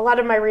a lot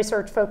of my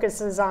research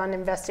focuses on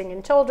investing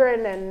in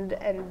children,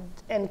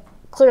 and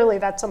clearly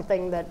that's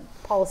something that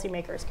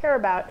policymakers care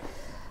about.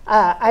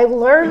 I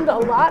learned a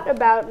lot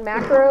about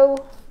macro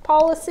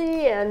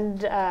policy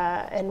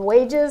and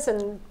wages,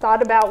 and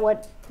thought about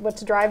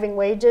what's driving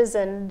wages,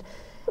 and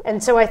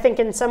so I think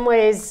in some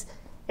ways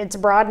it's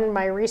broadened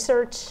my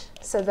research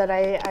so that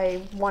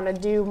I want to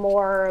do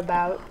more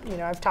about,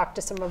 I've talked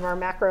to some of our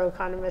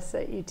macroeconomists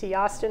at UT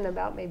Austin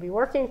about maybe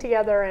working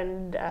together,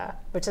 and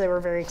which they were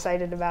very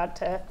excited about,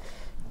 to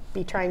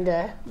be trying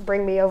to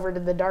bring me over to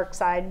the dark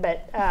side.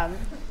 But I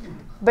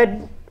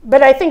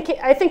think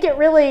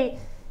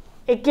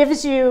it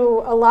gives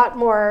you a lot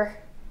more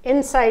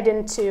insight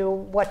into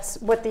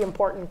what the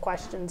important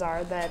questions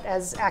are, that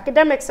as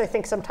academics, I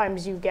think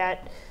sometimes you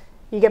get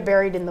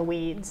buried in the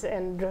weeds,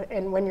 and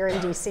when you're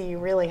in DC, you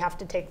really have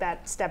to take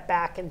that step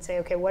back and say,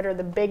 okay, what are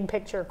the big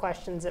picture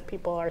questions that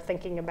people are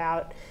thinking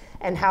about,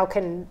 and how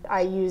can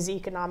I use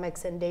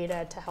economics and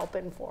data to help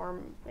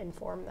inform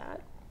that?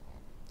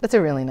 That's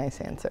a really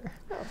nice answer.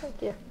 Oh, thank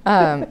you.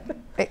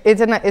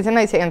 It's a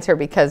nice answer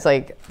because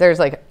there's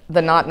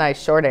the not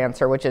nice short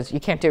answer, which is you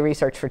can't do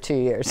research for 2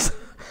 years.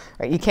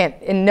 Right? You can't,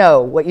 and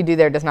no, what you do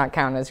there does not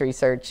count as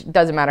research. It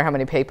doesn't matter how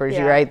many papers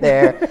you write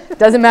there.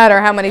 Doesn't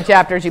matter how many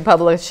chapters you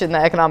publish in the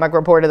economic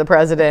report of the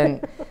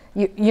president.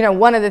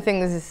 One of the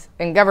things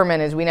in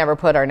government is we never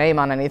put our name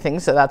on anything,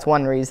 so that's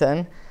one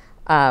reason.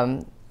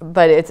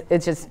 But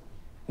it's just,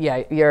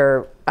 yeah,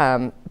 you're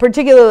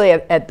particularly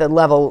at the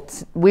level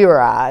we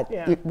were at.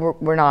 Yeah.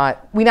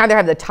 We neither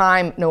have the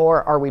time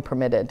nor are we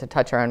permitted to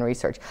touch our own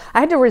research. I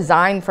had to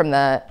resign from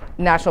the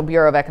National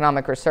Bureau of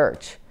Economic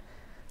Research.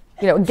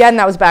 Again,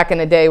 that was back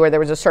in a day where there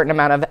was a certain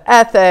amount of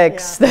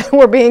ethics that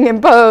were being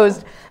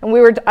imposed, and we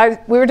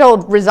were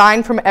told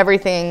resign from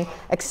everything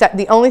except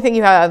the only thing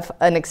you have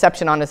an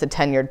exception on is a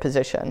tenured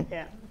position.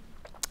 Yeah.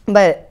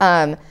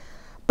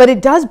 But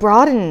it does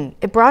broaden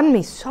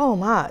me so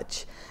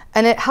much,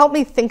 and it helped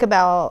me think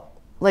about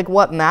like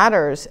what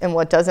matters and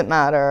what doesn't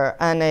matter,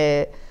 and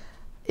it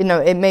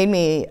made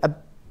me a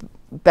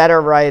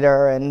better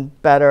writer and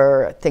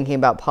better thinking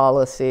about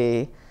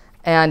policy.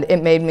 And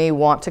it made me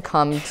want to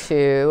come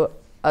to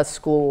a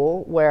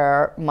school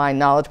where my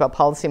knowledge about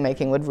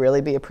policymaking would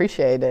really be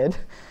appreciated.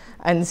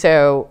 And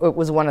so it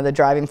was one of the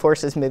driving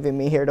forces moving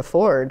me here to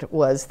Ford,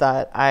 was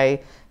that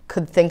I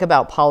could think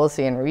about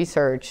policy and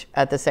research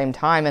at the same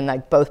time, and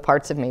like both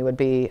parts of me would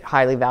be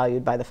highly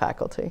valued by the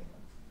faculty.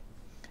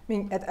 I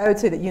mean, I would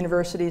say that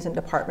universities and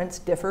departments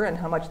differ in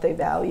how much they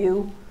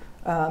value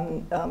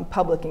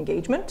public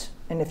engagement.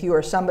 And if you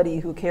are somebody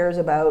who cares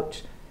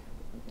about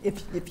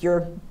if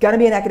you're going to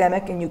be an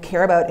academic and you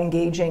care about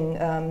engaging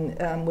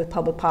with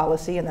public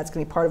policy, and that's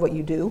going to be part of what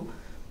you do,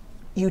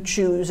 you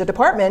choose a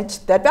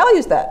department that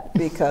values that,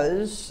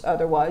 because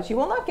otherwise you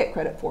will not get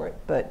credit for it.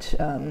 But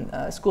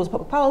schools of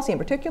public policy in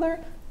particular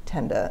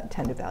tend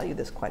to value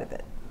this quite a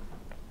bit.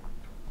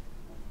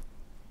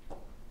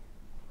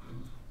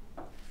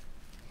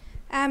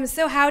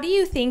 So how do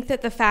you think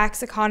that the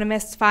facts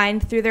economists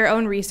find through their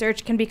own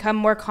research can become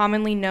more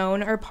commonly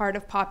known or part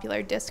of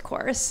popular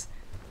discourse?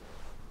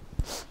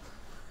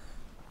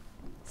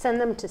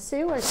 Send them to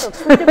Sue, or she'll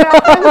tweet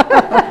about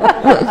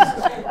them.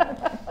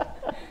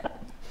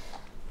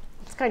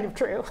 It's kind of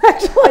true,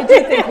 actually. I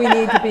do think we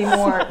need to be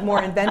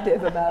more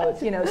inventive about,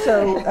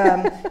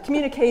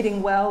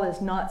 communicating well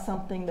is not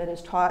something that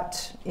is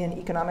taught in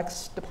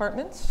economics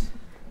departments.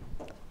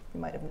 You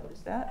might have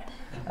noticed that.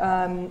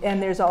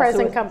 And there's also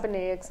present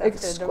company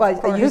accepted, of course.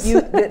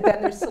 Then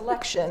there's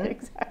selection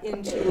exactly.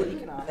 into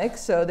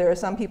economics. So there are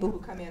some people who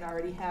come in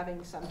already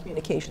having some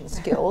communication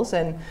skills,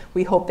 and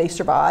we hope they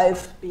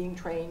survive being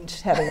trained,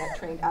 having that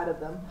trained out of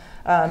them.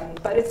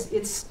 But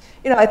it's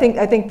I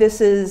think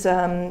this is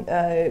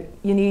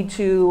you need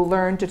to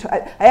learn to.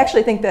 I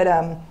actually think that.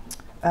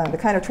 The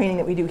kind of training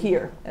that we do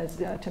here as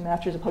to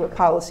Masters of Public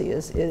Policy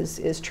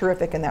is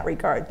terrific in that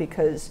regard,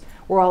 because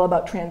we're all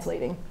about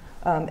translating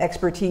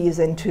expertise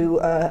into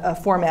a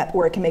format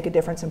where it can make a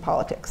difference in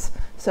politics.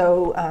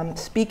 So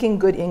speaking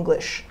good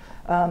English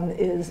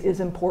is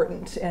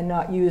important, and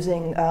not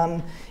using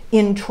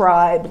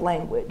in-tribe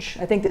language.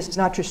 I think this is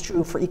not just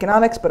true for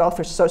economics, but also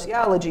for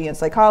sociology and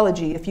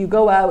psychology. If you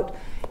go out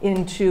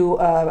into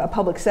a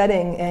public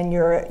setting and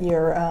you're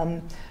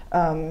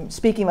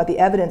speaking about the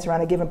evidence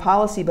around a given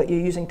policy, but you're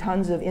using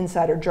tons of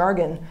insider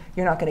jargon,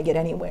 you're not going to get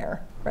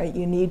anywhere, right?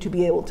 You need to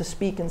be able to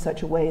speak in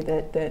such a way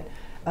that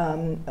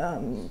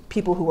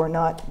people who are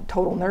not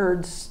total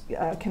nerds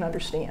can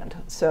understand.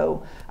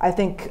 So I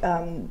think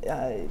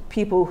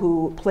people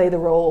who play the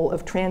role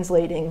of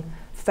translating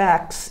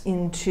facts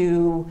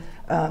into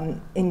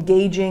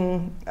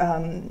engaging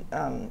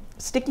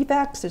sticky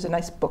facts. There's a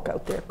nice book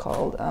out there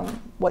called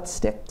What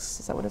Sticks?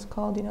 Is that what it's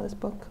called? Do you know this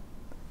book?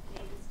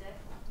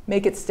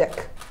 Make it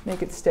stick.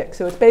 Make it stick.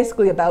 So it's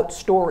basically about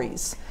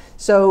stories.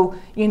 So,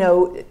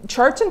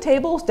 charts and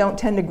tables don't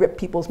tend to grip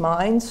people's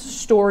minds.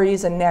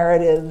 Stories and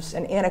narratives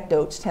and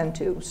anecdotes tend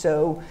to.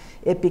 So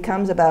it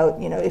becomes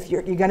about, if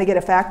you're going to get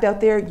a fact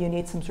out there, you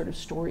need some sort of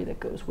story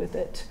that goes with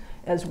it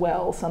as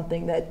well,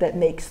 something that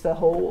makes the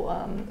whole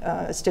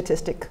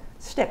statistic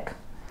stick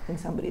in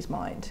somebody's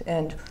mind.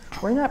 And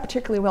we're not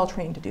particularly well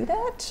trained to do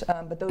that,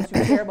 but those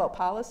who care about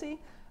policy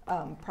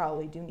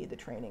probably do need the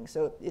training.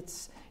 So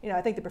it's,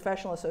 I think the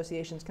professional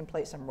associations can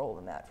play some role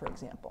in that, for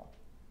example.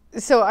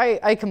 So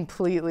I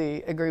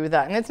completely agree with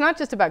that. And it's not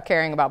just about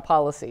caring about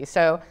policy.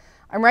 So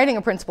I'm writing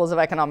a Principles of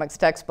Economics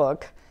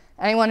textbook.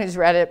 Anyone who's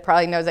read it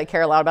probably knows I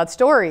care a lot about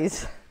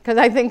stories, because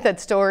I think that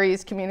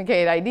stories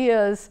communicate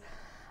ideas.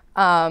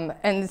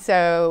 And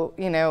so,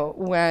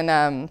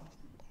 when,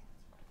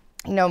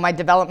 my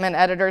development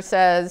editor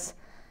says,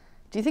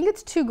 do you think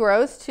it's too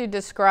gross to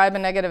describe a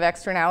negative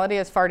externality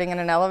as farting in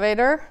an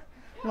elevator?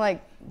 I'm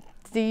like,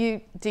 do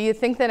you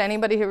think that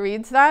anybody who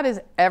reads that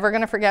is ever going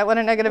to forget what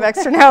a negative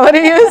externality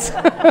is?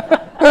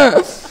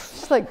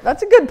 She's like,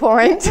 that's a good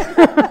point.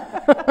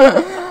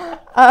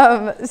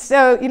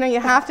 So, you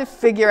have to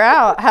figure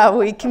out how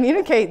we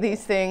communicate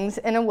these things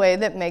in a way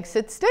that makes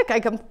it stick. I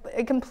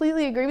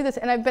completely agree with this.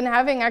 And I've been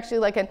having actually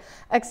like an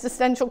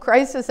existential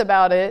crisis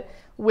about it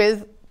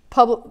with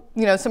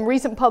some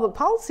recent public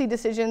policy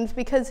decisions,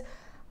 because,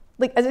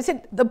 like, as I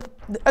said, the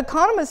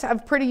economists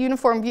have pretty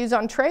uniform views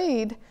on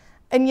trade,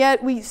 and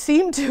yet we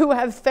seem to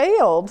have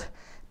failed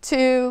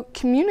to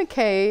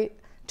communicate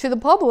to the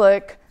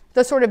public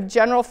the sort of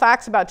general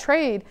facts about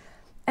trade.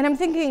 And I'm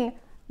thinking,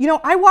 you know,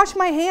 I wash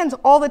my hands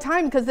all the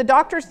time because the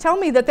doctors tell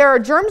me that there are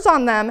germs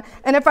on them,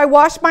 and if I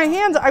wash my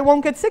hands, I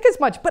won't get sick as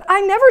much. But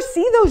I never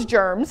see those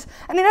germs,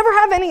 and I never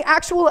have any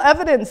actual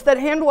evidence that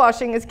hand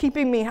washing is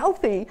keeping me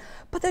healthy.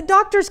 But the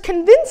doctors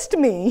convinced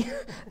me,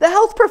 the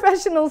health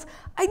professionals,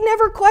 I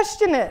never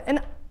question it.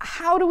 And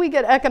how do we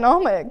get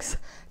economics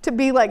to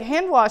be like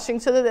hand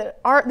washing so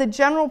that the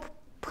general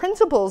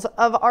principles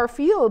of our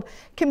field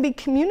can be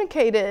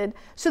communicated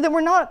so that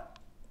we're not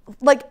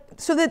like,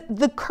 so that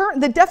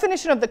the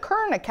definition of the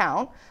current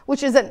account,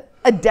 which is an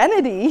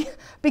identity,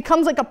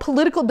 becomes like a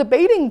political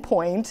debating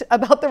point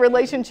about the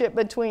relationship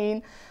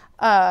between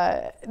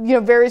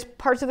various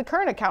parts of the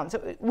current account.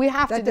 So we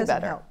have to do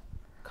better. Help.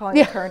 Calling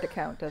it current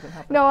account doesn't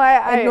help. No,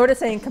 nor to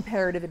saying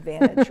comparative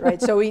advantage,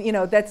 right? So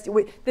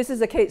this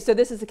is a case. So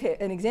this is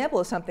an example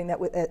of something that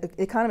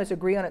economists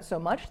agree on it so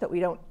much that we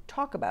don't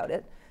talk about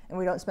it, and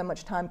we don't spend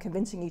much time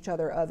convincing each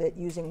other of it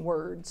using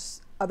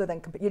words other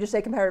than you just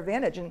say comparative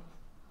advantage and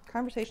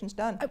conversation's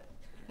done.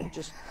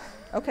 Just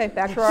okay,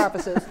 back to our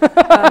offices.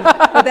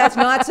 But that's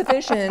not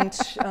sufficient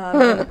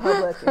in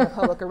the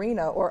public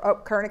arena. Or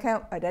current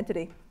account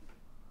identity.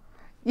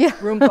 Yeah.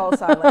 Room call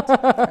silent.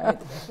 Right.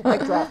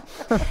 Mic drop.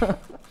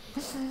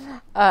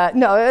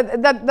 No,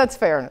 that's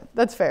fair.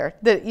 That's fair.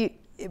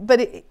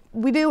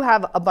 We do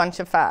have a bunch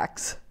of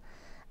facts,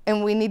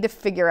 and we need to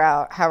figure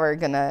out how we're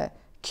going to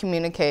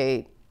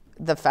communicate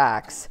the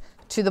facts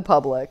to the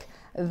public.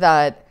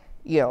 That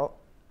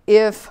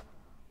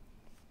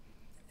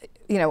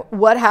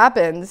what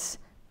happens.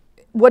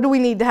 What do we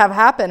need to have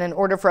happen in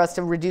order for us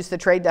to reduce the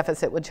trade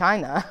deficit with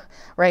China,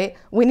 right?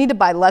 We need to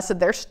buy less of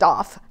their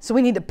stuff, so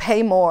we need to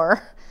pay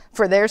more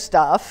for their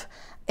stuff.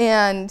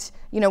 And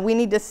we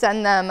need to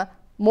send them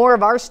more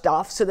of our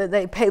stuff so that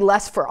they pay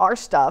less for our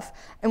stuff.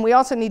 And we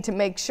also need to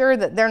make sure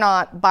that they're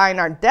not buying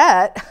our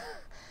debt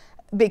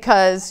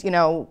because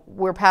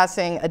we're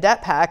passing a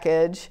debt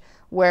package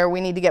where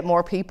we need to get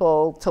more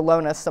people to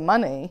loan us some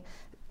money.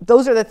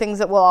 Those are the things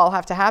that will all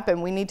have to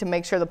happen. We need to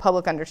make sure the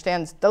public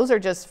understands those are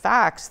just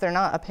facts, they're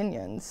not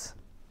opinions.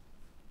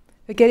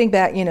 But getting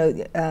back,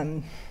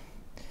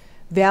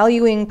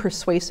 valuing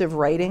persuasive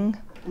writing,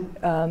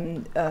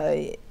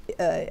 I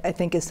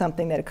think is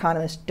something that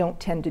economists don't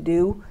tend to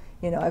do.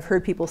 I've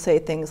heard people say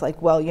things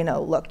like, well,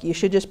 look, you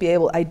should just be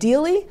able,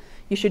 ideally,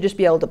 you should just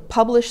be able to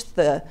publish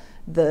the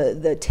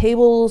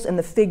tables and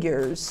the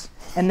figures,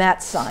 and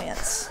that's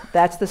science.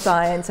 That's the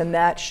science, and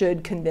that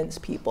should convince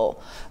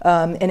people.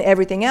 And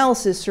everything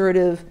else is sort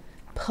of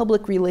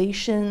public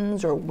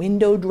relations or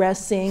window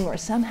dressing or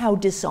somehow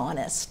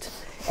dishonest.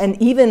 And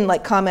even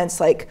like comments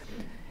like,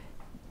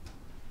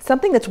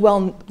 something that's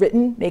well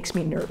written makes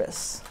me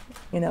nervous.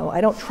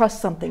 I don't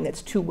trust something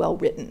that's too well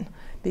written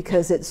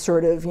because it's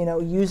sort of,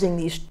 using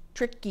these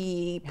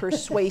tricky,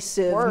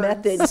 persuasive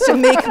methods to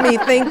make me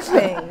think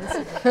things.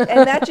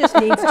 And that just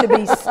needs to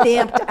be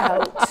stamped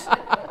out.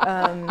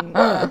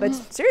 But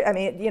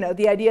seriously,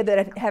 the idea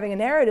that having a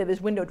narrative is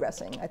window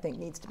dressing, I think,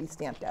 needs to be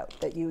stamped out.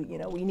 That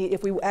we need,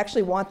 if we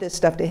actually want this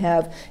stuff to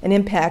have an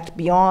impact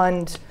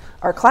beyond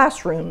our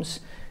classrooms,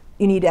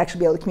 you need to actually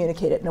be able to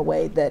communicate it in a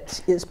way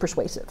that is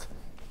persuasive.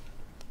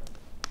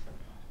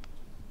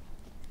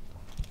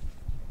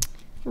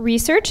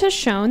 Research has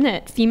shown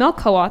that female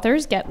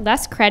co-authors get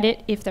less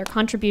credit if their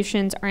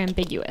contributions are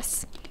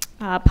ambiguous.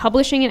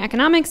 Publishing in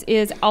economics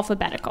is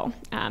alphabetical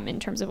in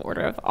terms of order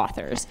of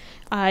authors.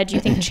 Do you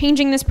think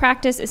changing this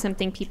practice is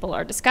something people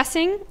are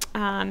discussing?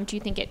 Do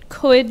you think it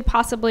could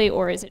possibly,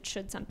 or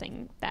should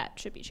something that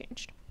should be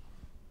changed?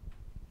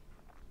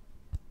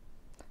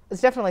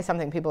 It's definitely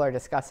something people are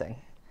discussing.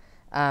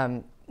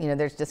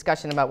 There's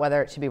discussion about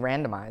whether it should be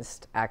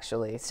randomized,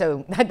 actually.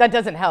 So that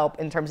doesn't help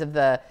in terms of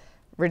the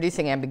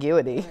reducing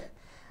ambiguity.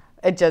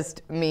 It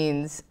just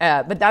means,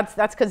 but that's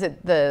because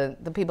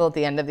the people at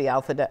the end of the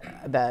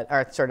alphabet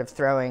are sort of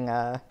throwing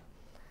a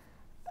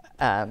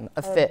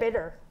fit.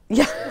 Bitter.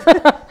 Yeah.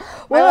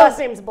 My last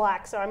name's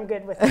Black, so I'm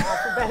good with the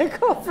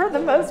alphabetical for the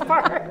most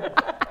part.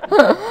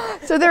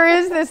 So there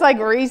is this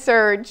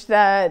research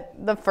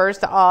that the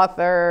first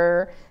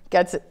author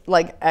gets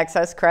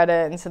excess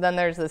credit, and so then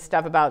there's this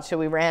stuff about should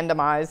we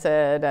randomize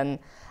it, and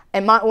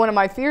one of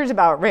my fears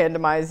about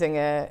randomizing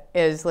it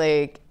is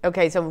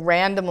okay, so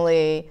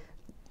randomly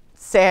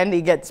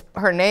Sandy gets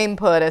her name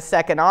put as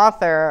second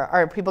author.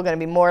 Are people going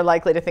to be more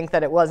likely to think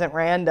that it wasn't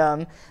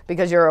random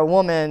because you're a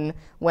woman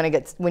when you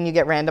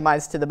get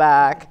randomized to the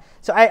back?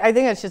 So I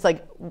think it's just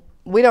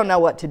we don't know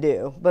what to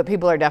do, but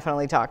people are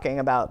definitely talking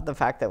about the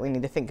fact that we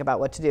need to think about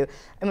what to do.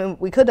 I mean,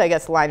 we could, I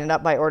guess, line it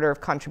up by order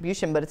of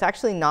contribution, but it's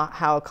actually not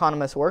how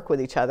economists work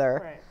with each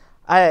other.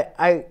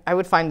 Right. I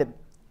would find it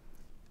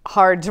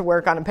hard to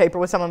work on a paper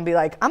with someone and be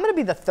like, I'm going to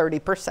be the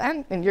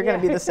 30% and you're going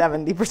to be the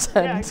 70%.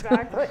 Yeah,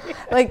 exactly.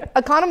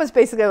 Economists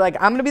basically are I'm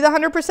going to be the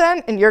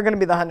 100% and you're going to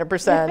be the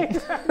 100%.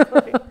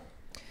 Exactly.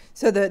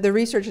 So the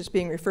research that's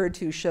being referred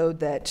to showed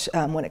that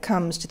when it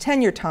comes to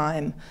tenure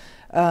time,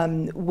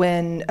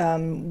 when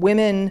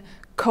women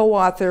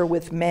co-author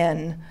with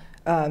men,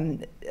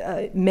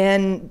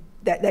 men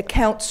that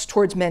counts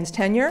towards men's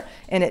tenure,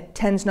 and it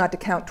tends not to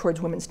count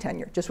towards women's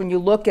tenure. Just when you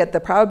look at the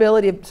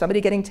probability of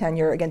somebody getting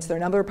tenure against their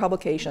number of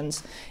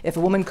publications, if a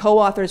woman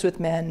co-authors with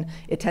men,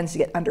 it tends to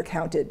get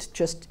undercounted,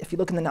 just if you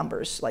look in the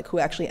numbers, like who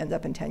actually ends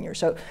up in tenure.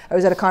 So I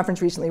was at a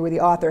conference recently where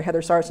the author,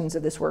 Heather Sarsens,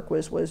 of this work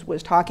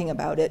was talking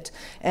about it,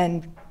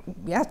 and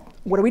yeah,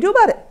 what do we do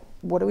about it?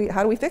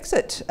 How do we fix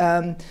it?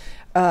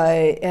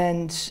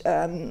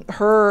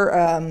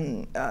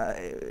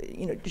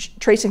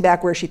 Tracing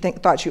back where she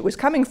thought she was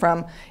coming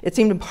from, it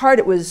seemed in part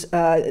it was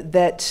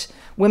that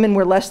women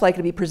were less likely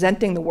to be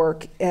presenting the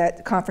work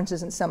at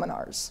conferences and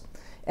seminars.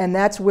 And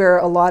that's where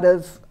a lot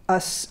of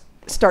us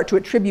start to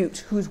attribute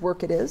whose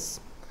work it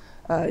is.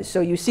 So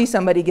you see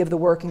somebody give the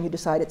work and you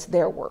decide it's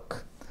their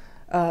work.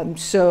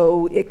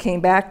 So it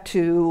came back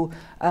to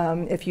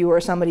if you are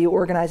somebody who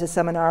organizes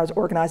seminars,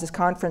 organizes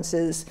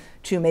conferences,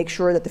 to make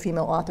sure that the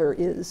female author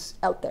is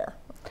out there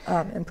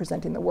and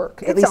presenting the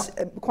work. At least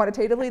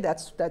quantitatively,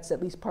 that's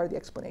at least part of the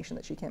explanation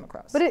that she came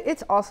across. But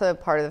it's also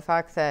part of the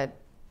fact that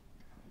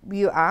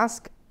you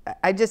ask,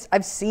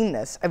 I've seen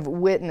this, I've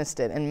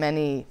witnessed it in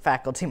many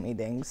faculty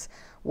meetings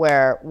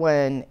where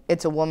when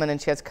it's a woman and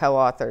she has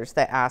co-authors,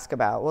 they ask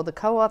about, well, the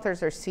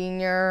co-authors are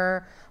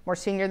more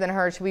senior than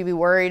her, should we be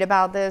worried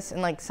about this?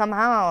 And like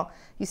somehow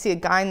you see a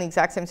guy in the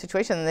exact same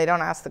situation and they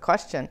don't ask the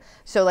question.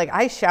 So like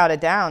I shout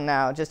it down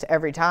now just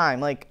every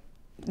time. Like,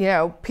 you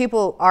know,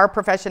 our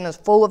profession is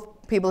full of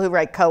people who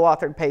write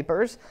co-authored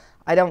papers.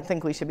 I don't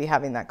think we should be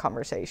having that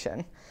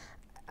conversation.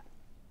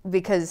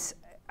 Because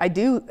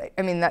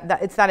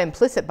it's that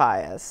implicit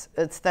bias.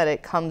 It's that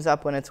it comes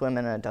up when it's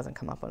women and it doesn't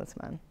come up when it's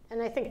men.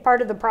 And I think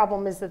part of the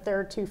problem is that there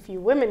are too few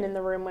women in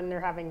the room when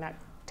they're having that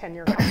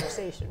tenure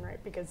conversation,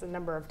 right? Because the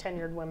number of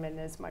tenured women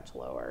is much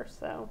lower,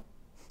 so.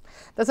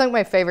 That's like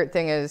my favorite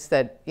thing is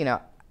that, you know,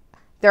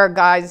 there are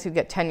guys who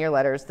get tenure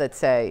letters that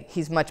say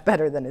he's much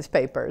better than his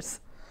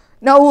papers.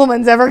 No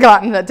woman's ever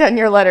gotten a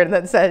tenure letter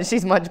that says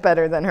she's much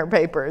better than her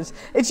papers.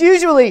 It's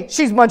usually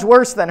she's much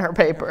worse than her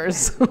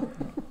papers.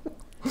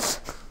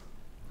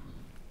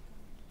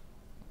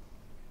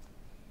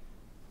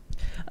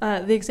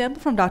 The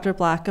example from Dr.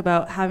 Black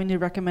about having to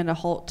recommend a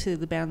halt to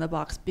the ban on the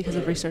box because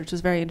of research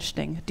was very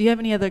interesting. Do you have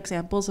any other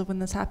examples of when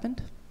this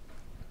happened?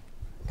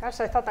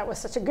 Gosh, I thought that was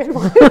such a good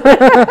one. Do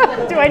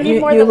I need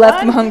more than one? You left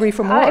them hungry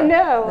for more. I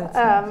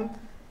know.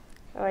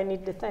 I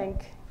need to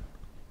think.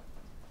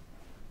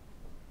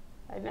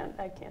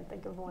 I can't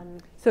think of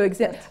one. So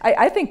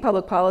I think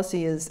public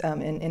policy is,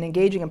 and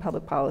engaging in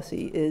public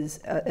policy is,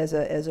 as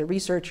a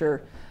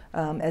researcher,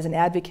 as an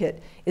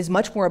advocate, is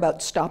much more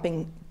about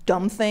stopping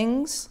dumb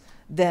things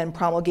than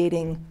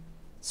promulgating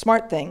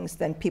smart things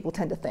than people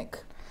tend to think.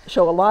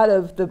 So a lot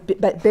of the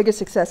biggest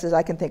successes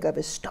I can think of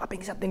is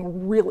stopping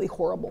something really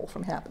horrible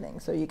from happening.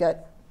 So you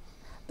got.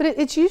 But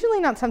it's usually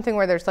not something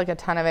where there's like a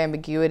ton of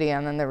ambiguity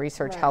and then the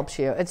research helps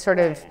you. It's sort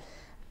of,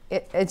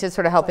 it's just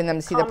sort of helping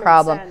them see the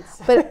problem.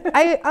 Sense. But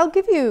I'll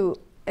give you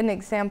an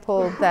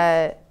example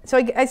that, so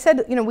I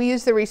said, you know, we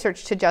use the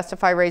research to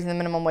justify raising the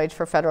minimum wage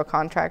for federal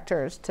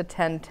contractors to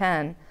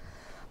 1010.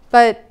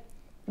 But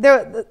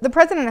the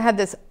president had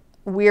this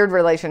weird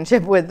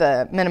relationship with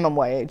the minimum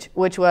wage,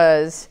 which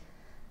was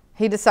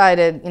he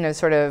decided, you know,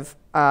 sort of,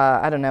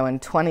 I don't know, in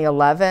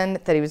 2011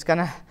 that he was going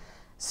to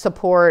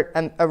support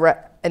an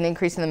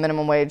increase in the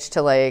minimum wage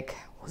to like,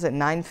 was it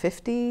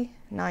 $9.50,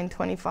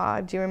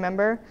 $9.25? Do you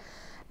remember?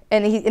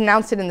 And he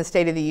announced it in the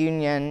State of the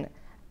Union,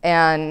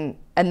 and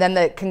then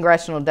the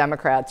congressional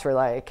Democrats were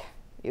like,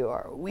 "You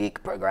are a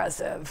weak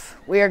progressive.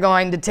 We are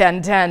going to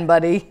 10-10,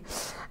 buddy."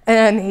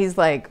 And he's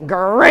like,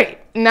 "Great.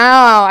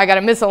 Now I got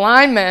a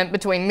misalignment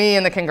between me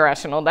and the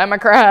congressional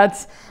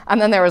Democrats." And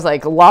then there was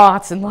like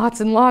lots and lots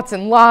and lots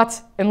and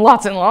lots and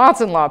lots and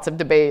lots and lots of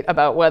debate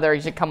about whether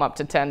he should come up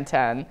to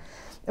 10-10.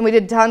 And we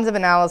did tons of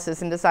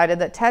analysis and decided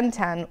that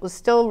 10-10 was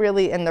still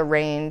really in the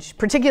range,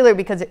 particularly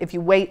because if you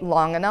wait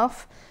long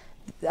enough,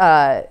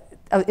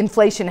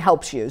 inflation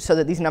helps you so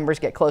that these numbers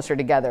get closer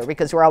together,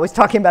 because we're always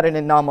talking about it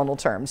in nominal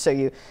terms. So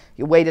you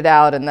wait it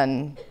out and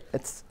then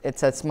it's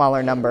a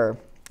smaller number.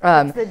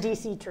 It's the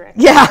DC trick.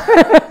 Yeah.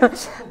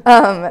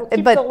 We'll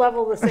keep the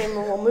level the same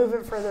and we'll move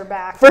it further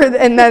back.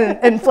 And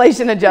then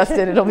inflation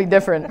adjusted, it'll be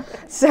different.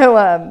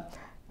 So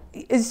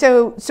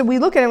we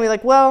look at it and we're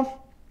like,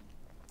 well,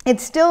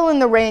 it's still in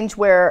the range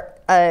where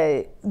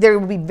there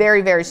will be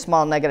very, very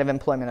small negative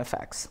employment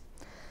effects.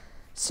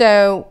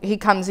 So he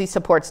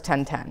supports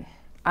 10-10.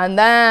 And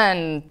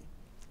then,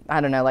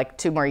 I don't know, like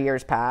 2 more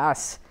years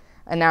pass.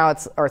 And now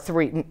or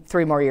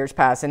three more years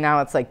pass, and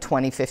now it's like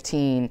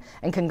 2015,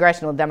 and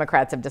congressional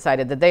Democrats have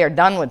decided that they are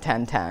done with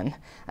 10-10,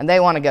 and they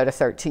want to go to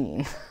 13.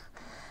 And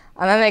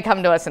then they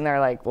come to us and they're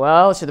like,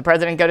 well, should the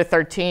president go to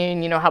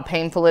 13? You know how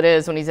painful it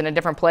is when he's in a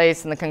different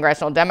place than the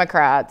congressional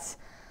Democrats.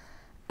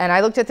 And I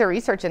looked at the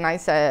research and I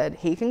said,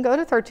 he can go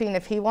to 13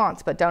 if he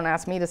wants, but don't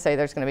ask me to say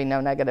there's going to be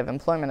no negative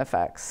employment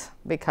effects,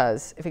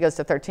 because if he goes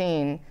to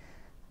 13,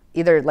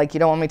 either like you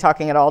don't want me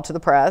talking at all to the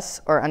press,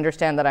 or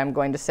understand that I'm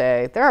going to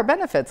say there are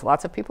benefits.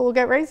 Lots of people will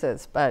get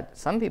raises, but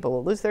some people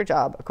will lose their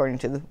job according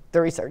to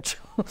the research.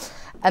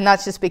 And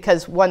that's just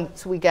because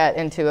once we get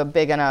into a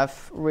big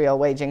enough real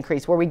wage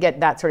increase where we get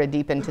that sort of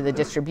deep into the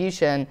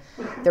distribution,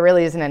 there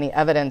really isn't any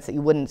evidence that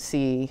you wouldn't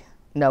see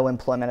no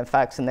employment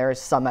effects, and there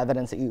is some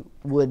evidence that you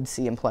would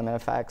see employment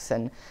effects.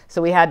 And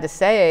so we had to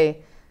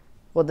say,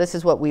 well, this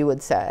is what we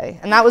would say.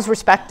 And that was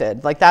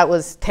respected. Like, that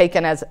was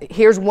taken as,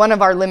 here's one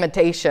of our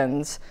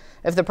limitations.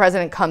 If the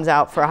president comes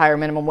out for a higher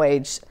minimum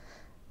wage,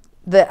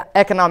 the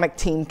economic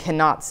team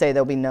cannot say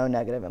there'll be no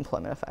negative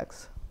employment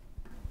effects.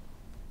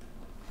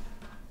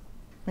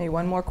 Maybe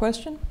one more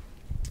question?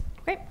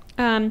 Great.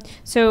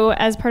 So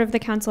as part of the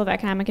Council of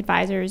Economic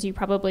Advisors, you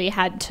probably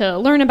had to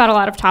learn about a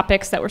lot of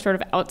topics that were sort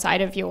of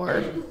outside of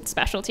your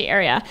specialty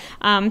area.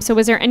 So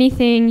was there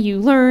anything you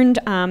learned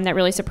that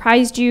really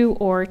surprised you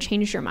or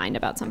changed your mind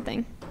about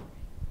something?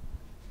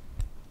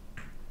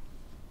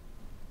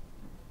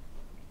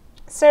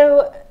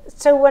 So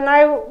when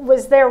I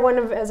was there,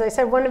 as I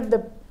said, one of the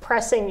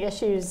pressing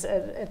issues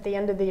at the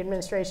end of the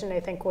administration, I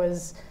think,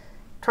 was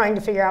trying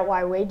to figure out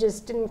why wages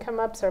didn't come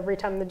up. So every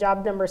time the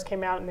job numbers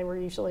came out, and they were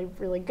usually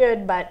really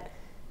good, but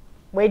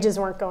wages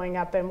weren't going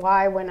up, and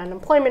why, when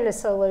unemployment is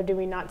so low, do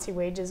we not see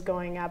wages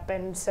going up?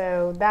 And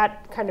so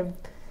that kind of,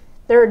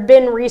 there had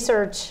been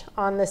research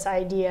on this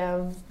idea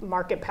of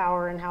market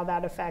power and how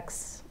that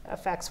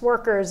affects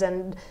workers,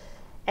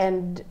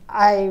 and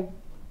I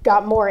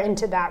got more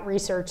into that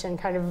research and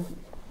kind of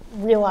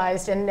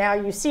realized, and now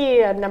you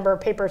see a number of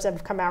papers that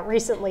have come out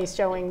recently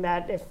showing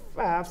that if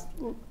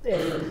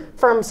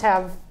firms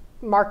have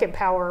market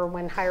power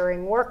when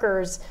hiring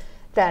workers,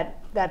 that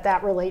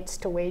relates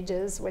to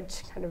wages,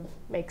 which kind of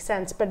makes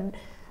sense. But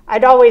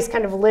I'd always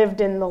kind of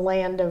lived in the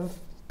land of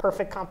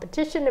perfect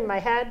competition in my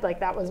head, like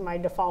that was my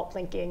default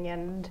thinking.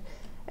 And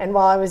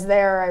while I was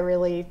there, I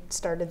really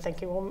started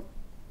thinking, well,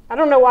 I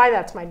don't know why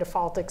that's my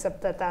default,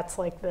 except that that's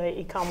like the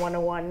Econ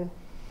 101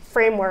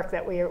 framework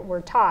that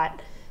we're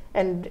taught.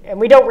 And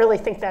we don't really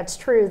think that's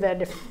true,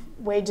 that if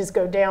wages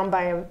go down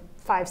by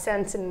 5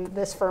 cents in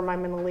this firm, I'm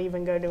going to leave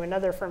and go to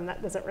another firm.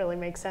 That doesn't really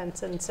make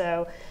sense. And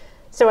so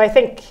I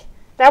think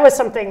that was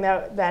something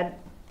that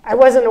I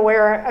wasn't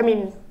aware. I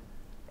mean,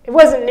 it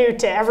wasn't new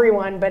to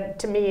everyone, but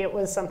to me it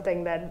was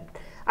something that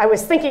I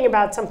was thinking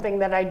about, something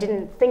that I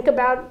didn't think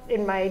about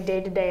in my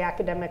day-to-day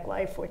academic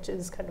life, which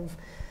is kind of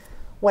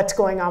what's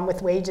going on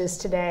with wages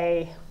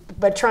today,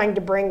 but trying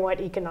to bring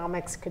what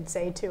economics could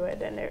say to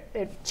it, and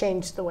it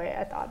changed the way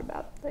I thought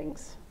about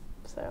things.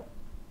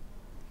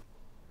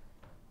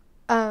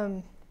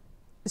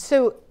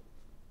 So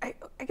I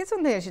guess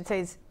one thing I should say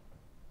is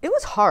it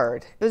was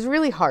hard. It was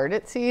really hard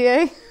at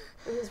CEA.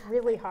 It was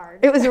really hard.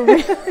 It was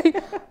really,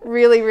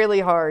 really, really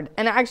hard.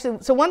 And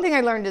actually, so one thing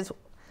I learned is,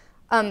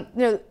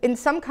 in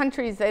some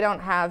countries they don't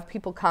have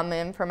people come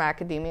in from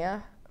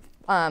academia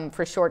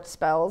for short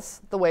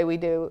spells the way we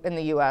do in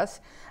the US.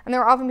 And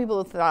there are often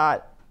people who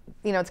thought,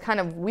 it's kind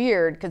of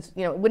weird because,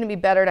 wouldn't it be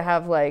better to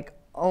have like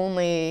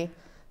only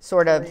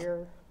sort of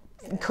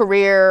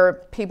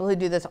career people who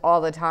do this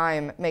all the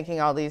time making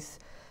all these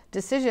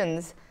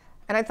decisions?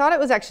 And I thought it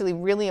was actually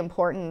really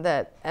important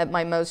that at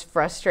my most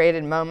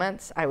frustrated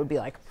moments, I would be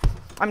like,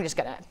 I'm just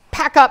gonna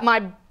pack up my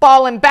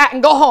ball and bat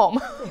and go home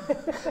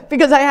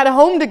because I had a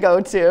home to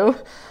go to.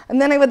 And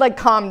then I would like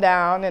calm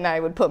down and I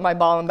would put my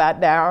ball and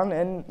bat down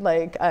and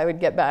like I would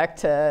get back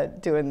to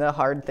doing the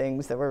hard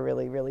things that were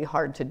really, really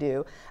hard to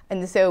do.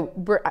 And so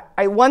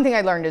one thing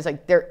I learned is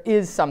like there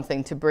is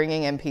something to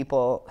bringing in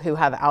people who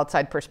have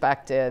outside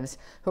perspectives,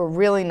 who are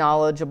really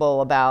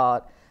knowledgeable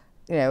about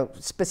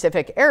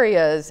specific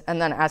areas,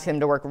 and then ask them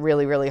to work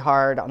really, really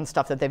hard on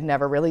stuff that they've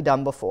never really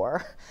done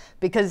before.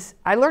 Because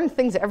I learned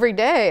things every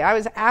day. I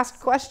was asked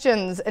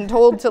questions and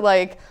told to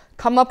like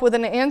come up with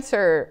an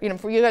answer.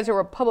 For you guys who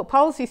are public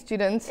policy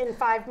students, in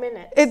 5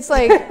 minutes. It's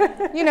like,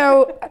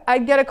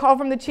 I'd get a call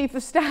from the chief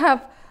of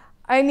staff.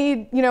 I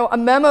need, a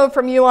memo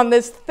from you on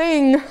this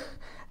thing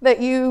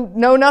that you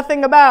know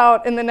nothing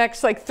about in the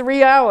next like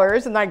 3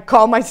 hours. And I'd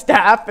call my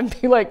staff and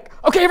be like,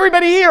 okay,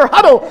 everybody here,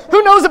 huddle.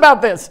 Who knows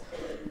about this?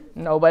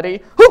 Nobody.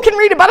 Who can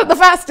read about it the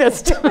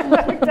fastest?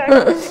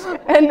 Exactly.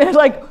 And they're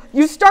like,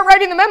 you start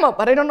writing the memo,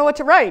 but I don't know what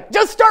to write.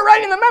 Just start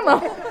writing the memo.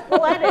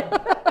 We'll edit.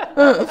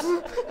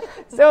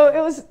 So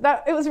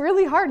it was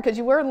really hard because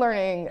you were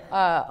learning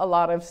a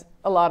lot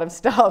of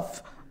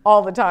stuff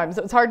all the time.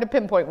 So it's hard to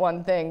pinpoint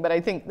one thing, but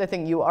I think the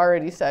thing you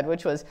already said,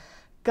 which was,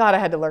 God, I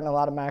had to learn a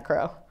lot of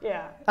macro.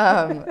 Yeah.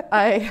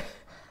 I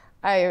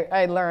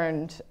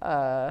learned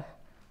a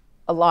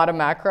lot of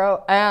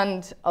macro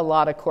and a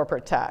lot of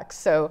corporate tax.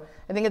 So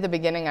I think at the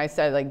beginning I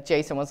said, like,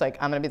 Jason was like,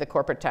 I'm going to be the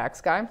corporate tax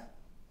guy.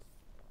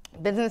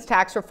 Business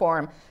tax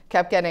reform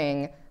kept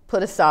getting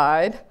put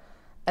aside.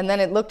 And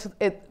then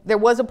there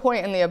was a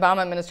point in the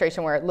Obama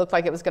administration where it looked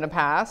like it was going to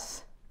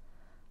pass.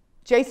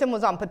 Jason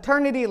was on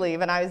paternity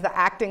leave and I was the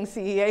acting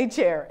CEA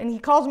chair. And he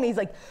calls me, he's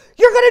like,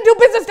 you're gonna do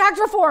business tax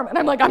reform. And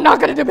I'm like, I'm not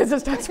gonna do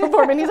business tax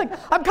reform. And he's like,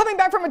 I'm coming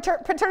back from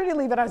paternity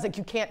leave. And I was like,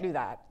 you can't do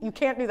that. You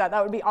can't do that.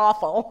 That would be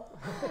awful.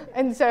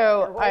 And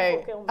so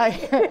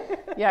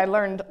I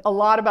learned a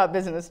lot about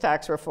business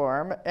tax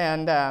reform.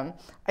 And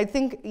I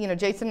think,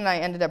 Jason and I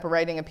ended up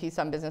writing a piece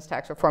on business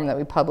tax reform that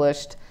we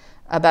published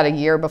about a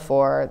year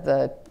before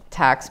the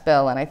tax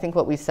bill. And I think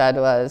what we said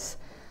was,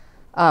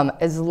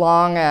 as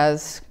long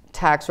as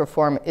tax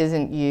reform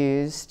isn't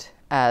used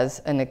as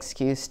an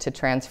excuse to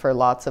transfer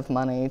lots of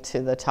money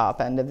to the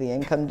top end of the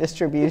income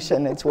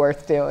distribution, it's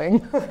worth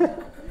doing.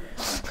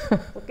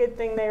 Well, good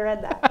thing they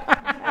read that.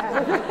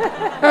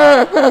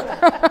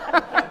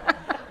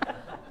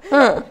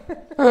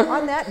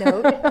 On that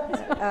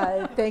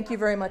note, thank you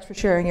very much for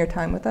sharing your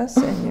time with us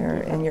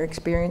and your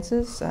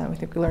experiences. We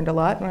think we learned a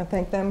lot. I want to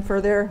thank them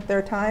for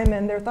their time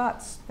and their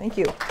thoughts. Thank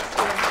you.